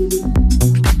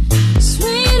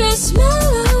 Sweetest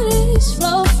melodies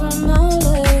flow from our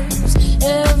lips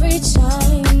every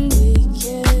time we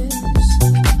kiss.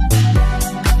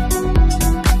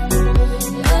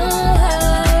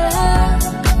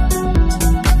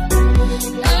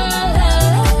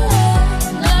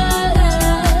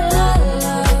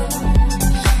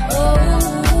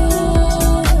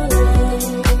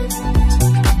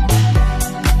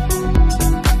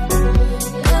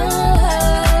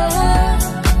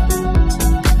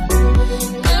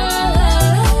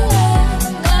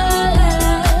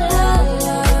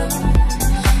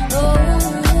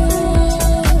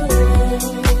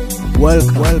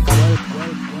 Welcome.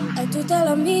 A tutta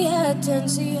la mia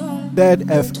attenzione. That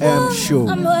FM show.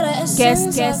 Amore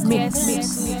Guest mix.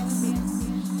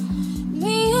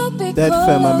 That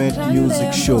Firmament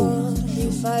music show.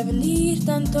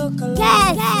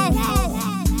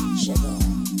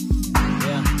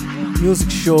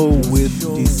 Music show with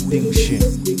distinction.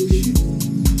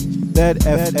 That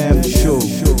FM show.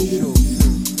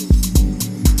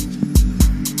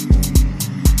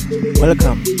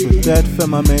 Welcome to That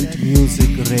Firmament Music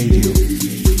Radio.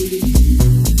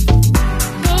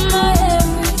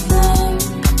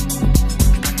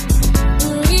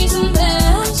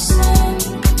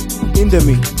 In the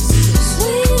mix.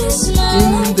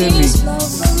 In the mix.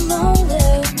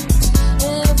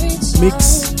 Mix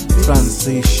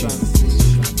transition.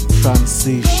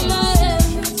 Transition.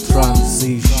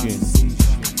 Transition.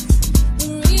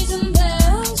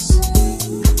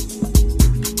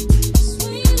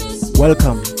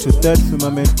 Welcome to That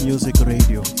Firmament Music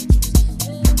Radio.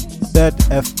 That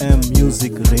FM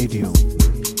Music Radio.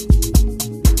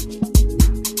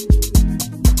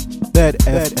 That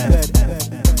FM.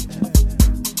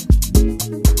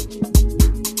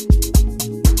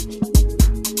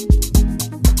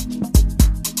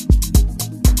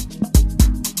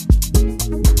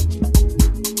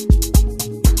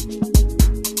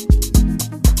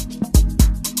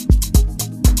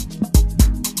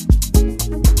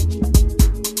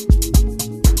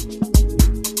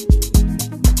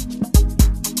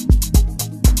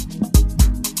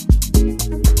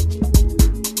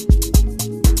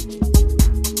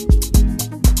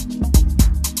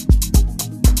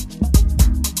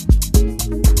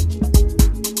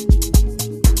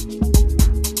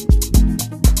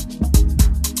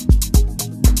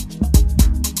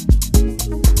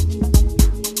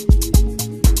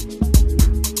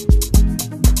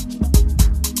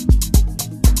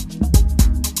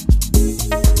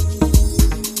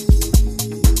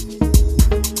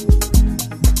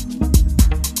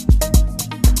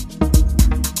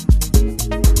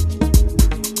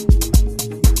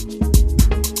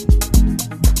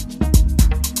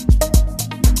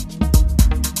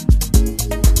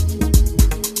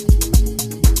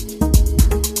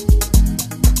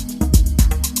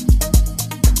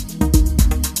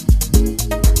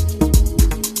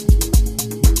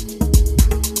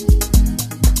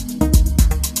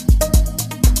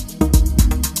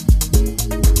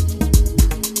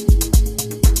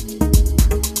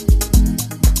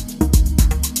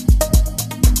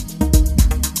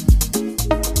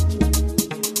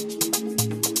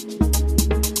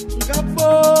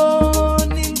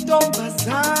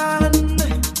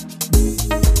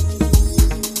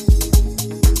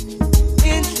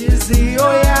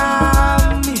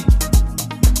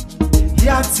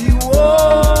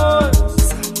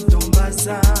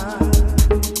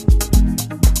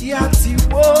 yathi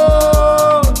wo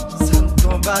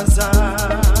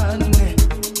santombazane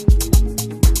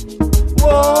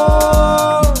wo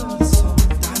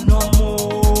somntana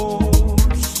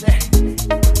omuhle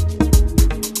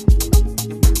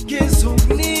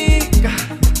ngizokunika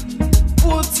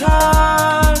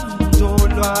uthando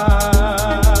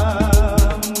lwami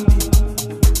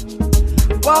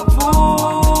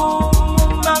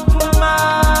wavuma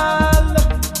khumalo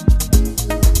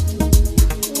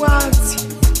wathi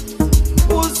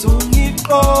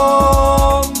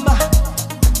uzongiqoma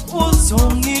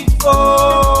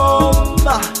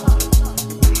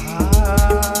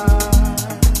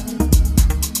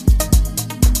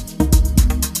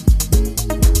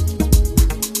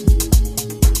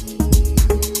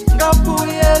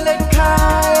ngabuyele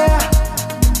ekhaya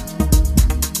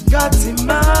ngathi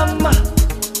mama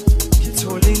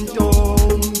ngithole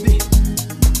intombi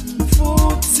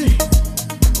futhi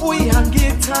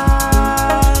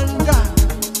uyangithanda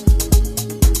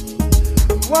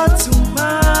wathi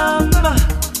mama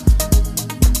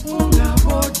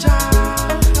ungabojaha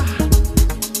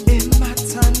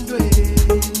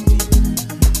emathandweni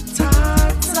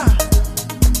thatha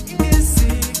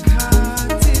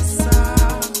isikhathi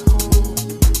sakho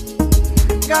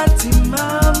ngathi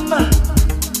mama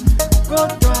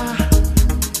kodwa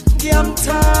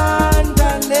ngiyamthanda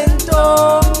le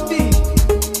ntombi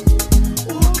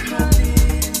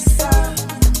ukhalisa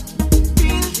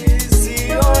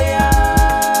inhliziyo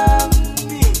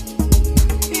yami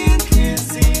ithi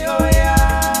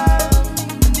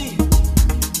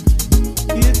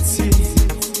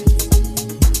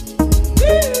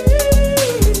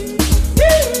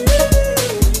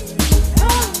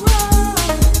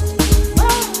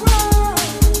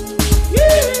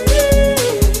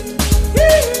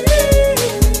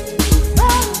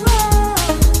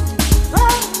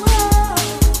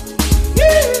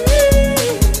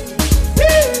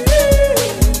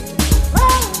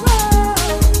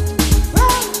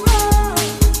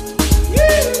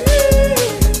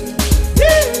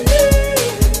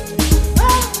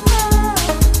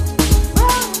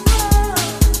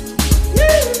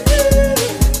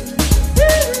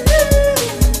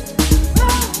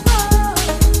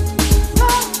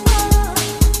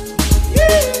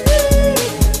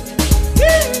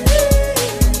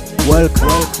Welcome.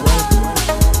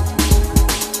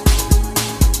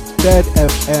 That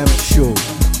FM show.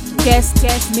 Guest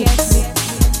mix.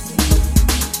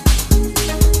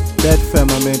 That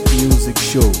Firmament music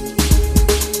show.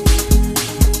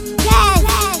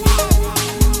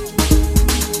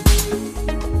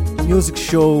 Music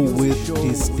show with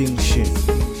distinction.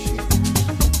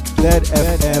 That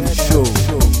FM show.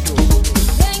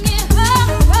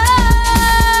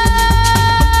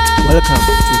 Welcome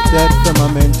to That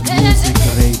Firmament Music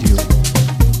Radio.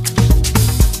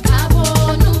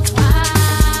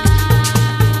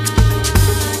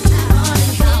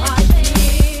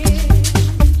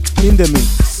 In the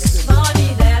mix.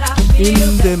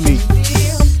 In the mix.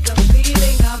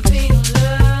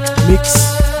 Mix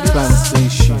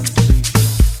transition.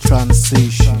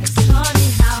 Transition.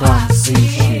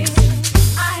 Transition.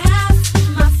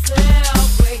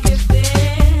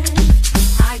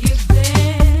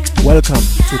 Welcome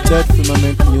to That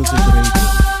Firmament Music Radio.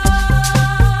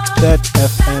 That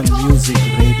FM Music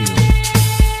Radio.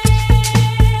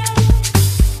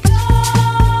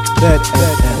 That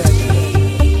FM.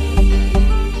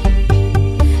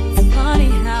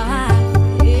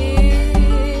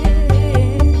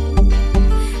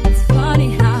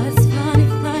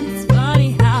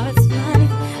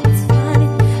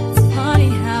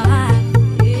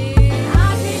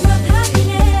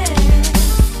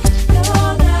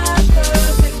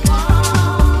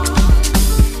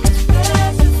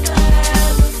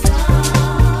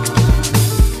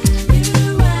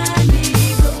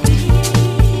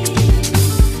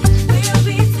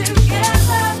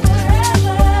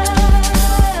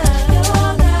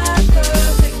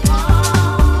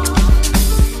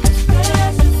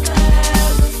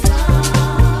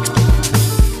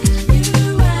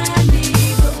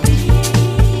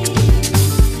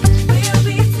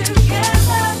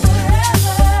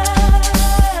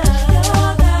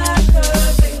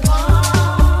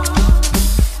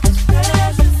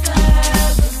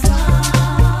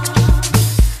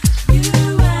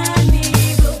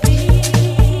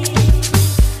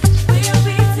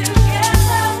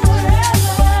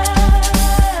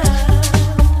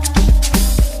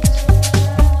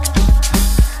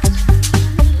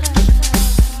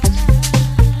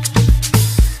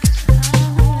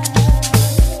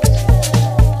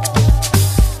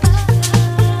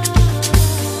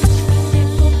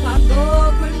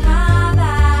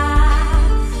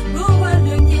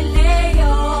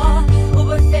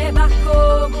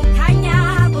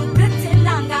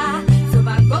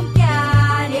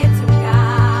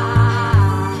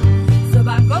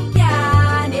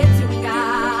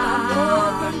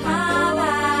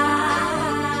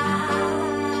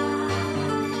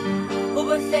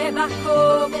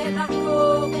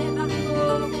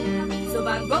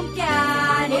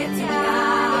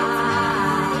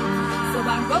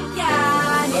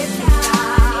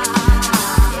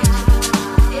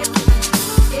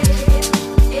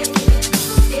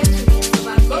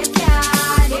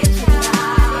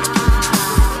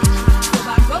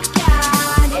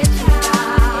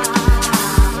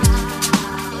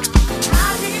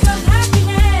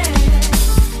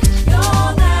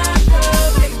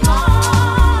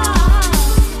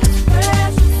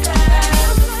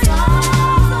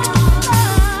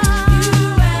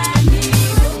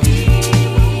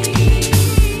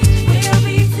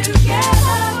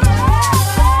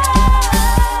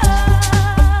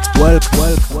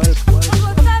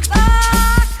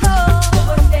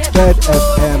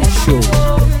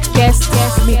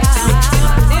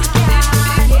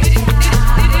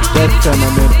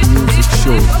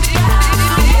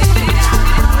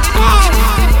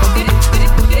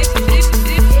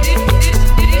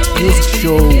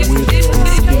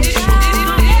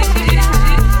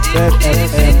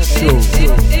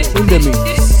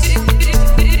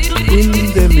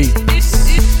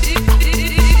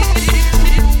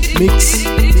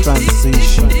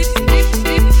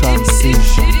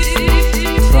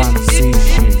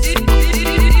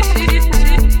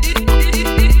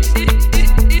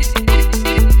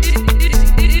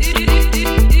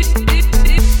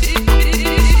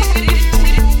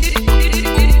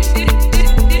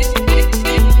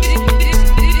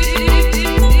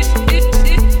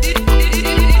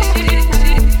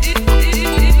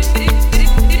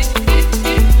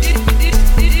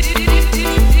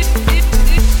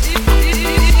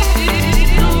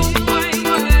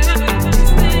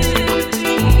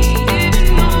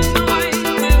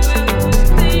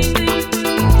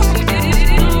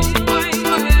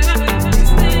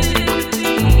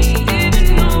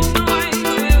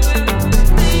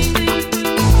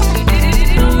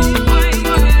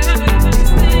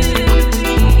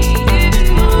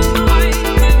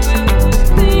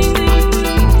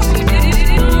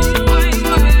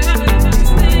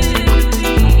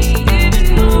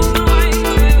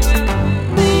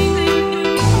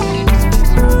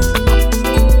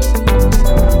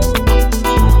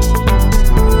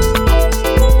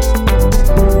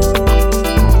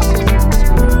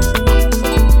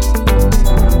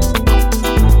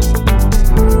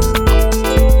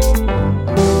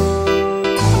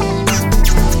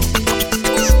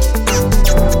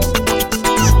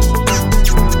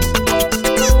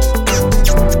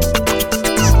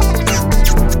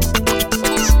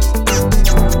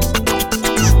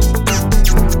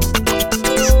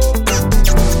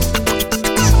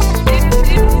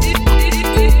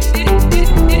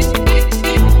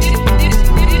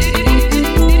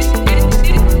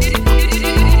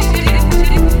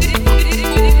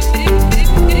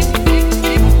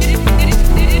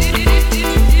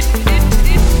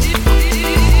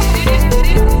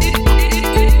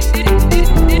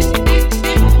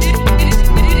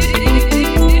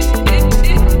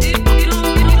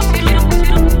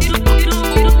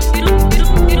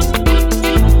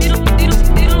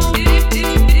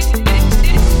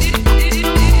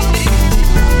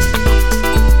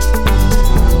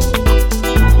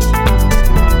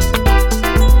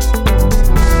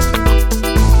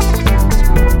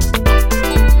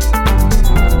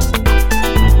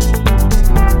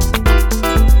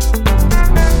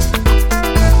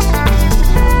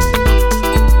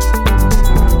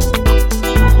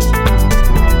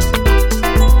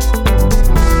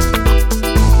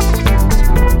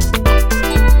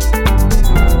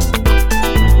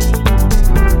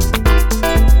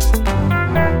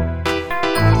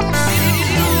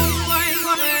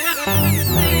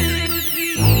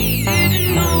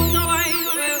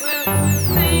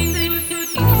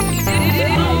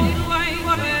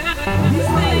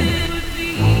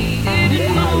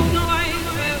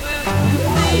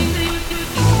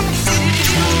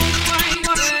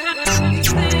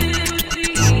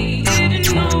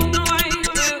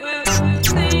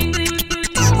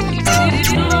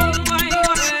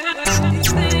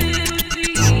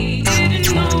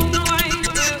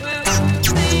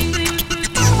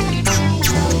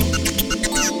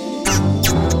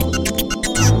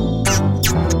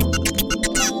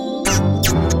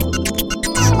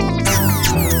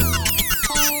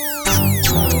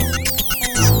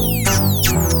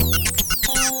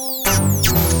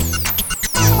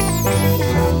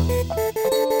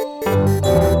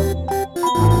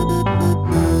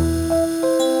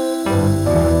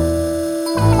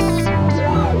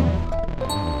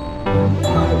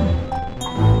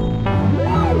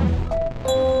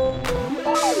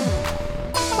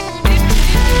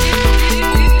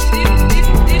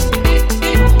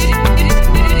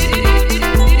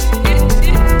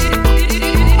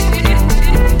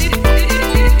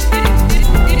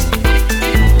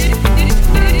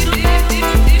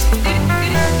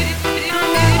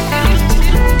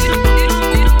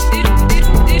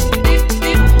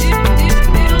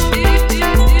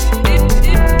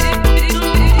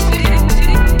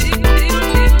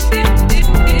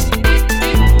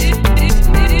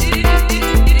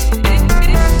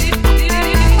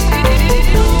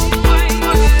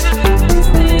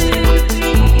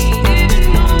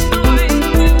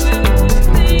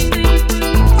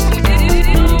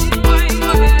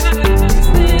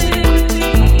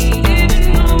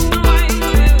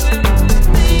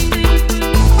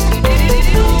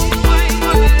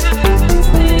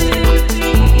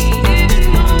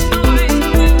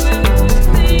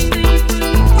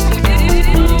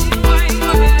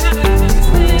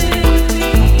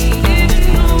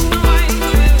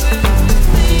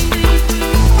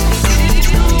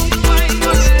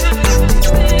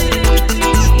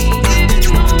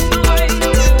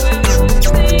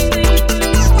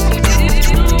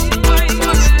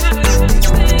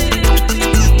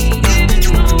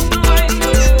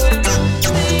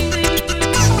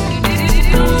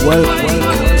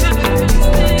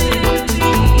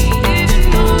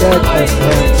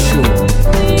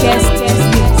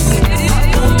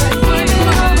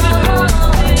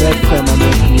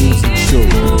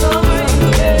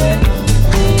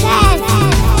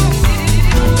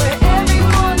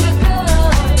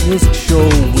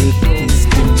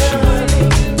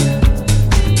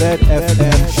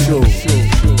 FM show.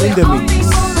 In the mix.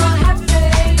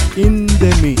 In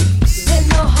the mix.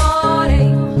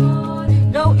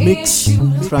 Mix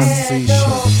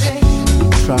transition.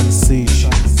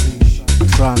 Transition.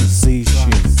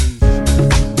 Transition.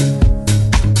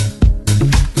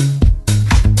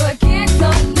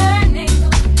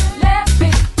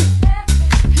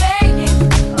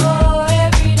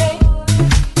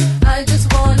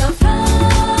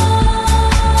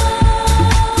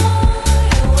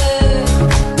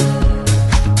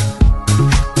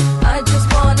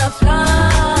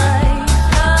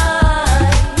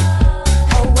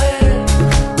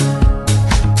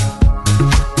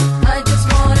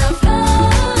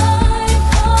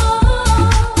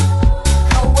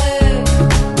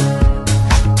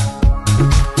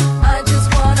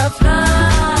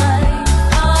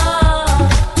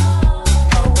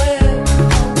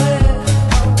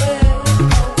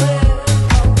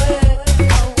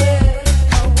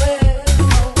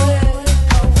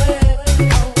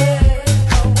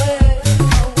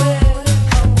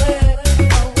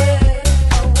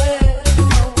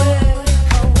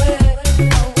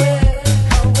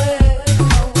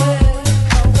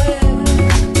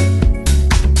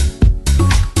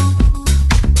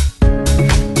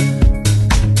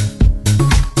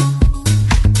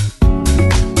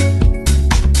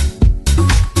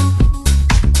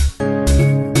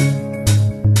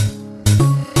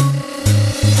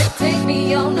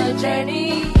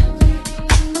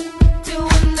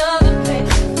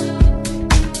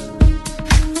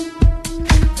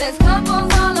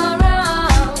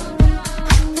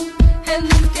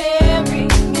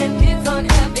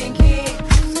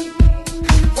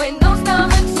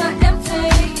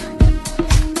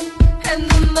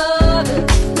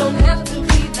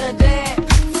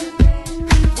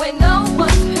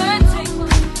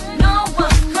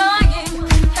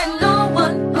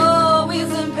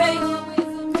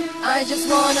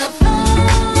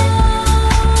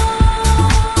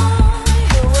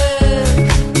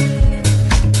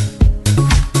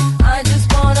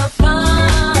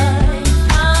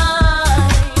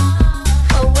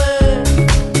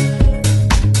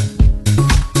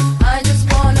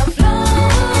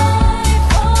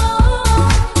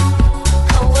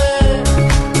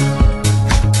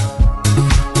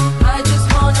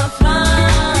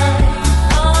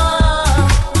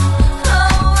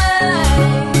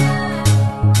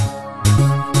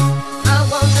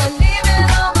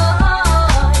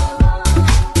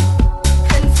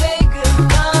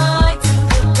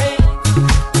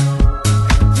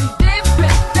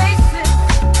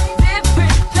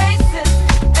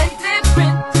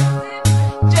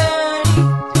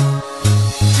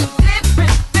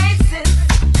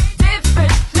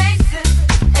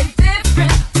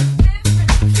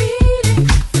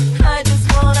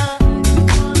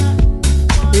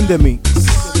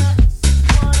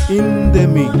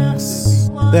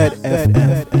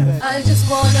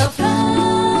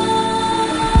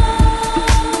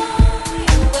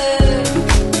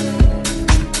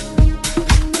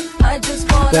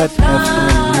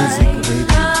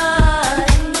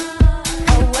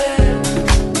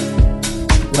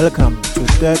 Welcome to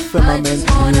that Firmament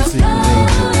Music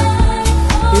Radio.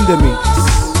 In the mix.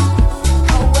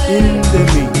 In the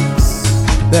mix.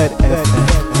 That FM.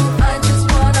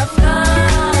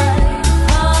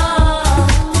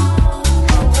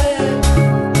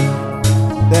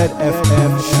 That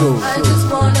FM show.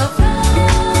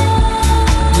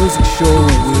 Music show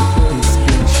with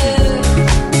distinction.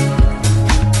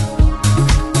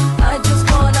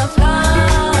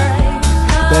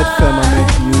 That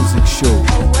Firmament Music Show.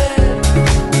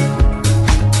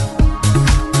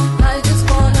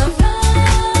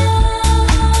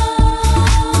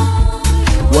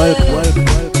 Welcome.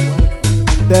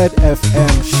 That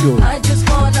FM show. I just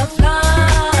wanna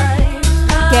fly.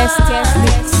 Guest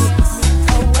mix.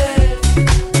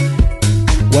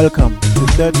 Welcome to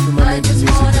that Firmament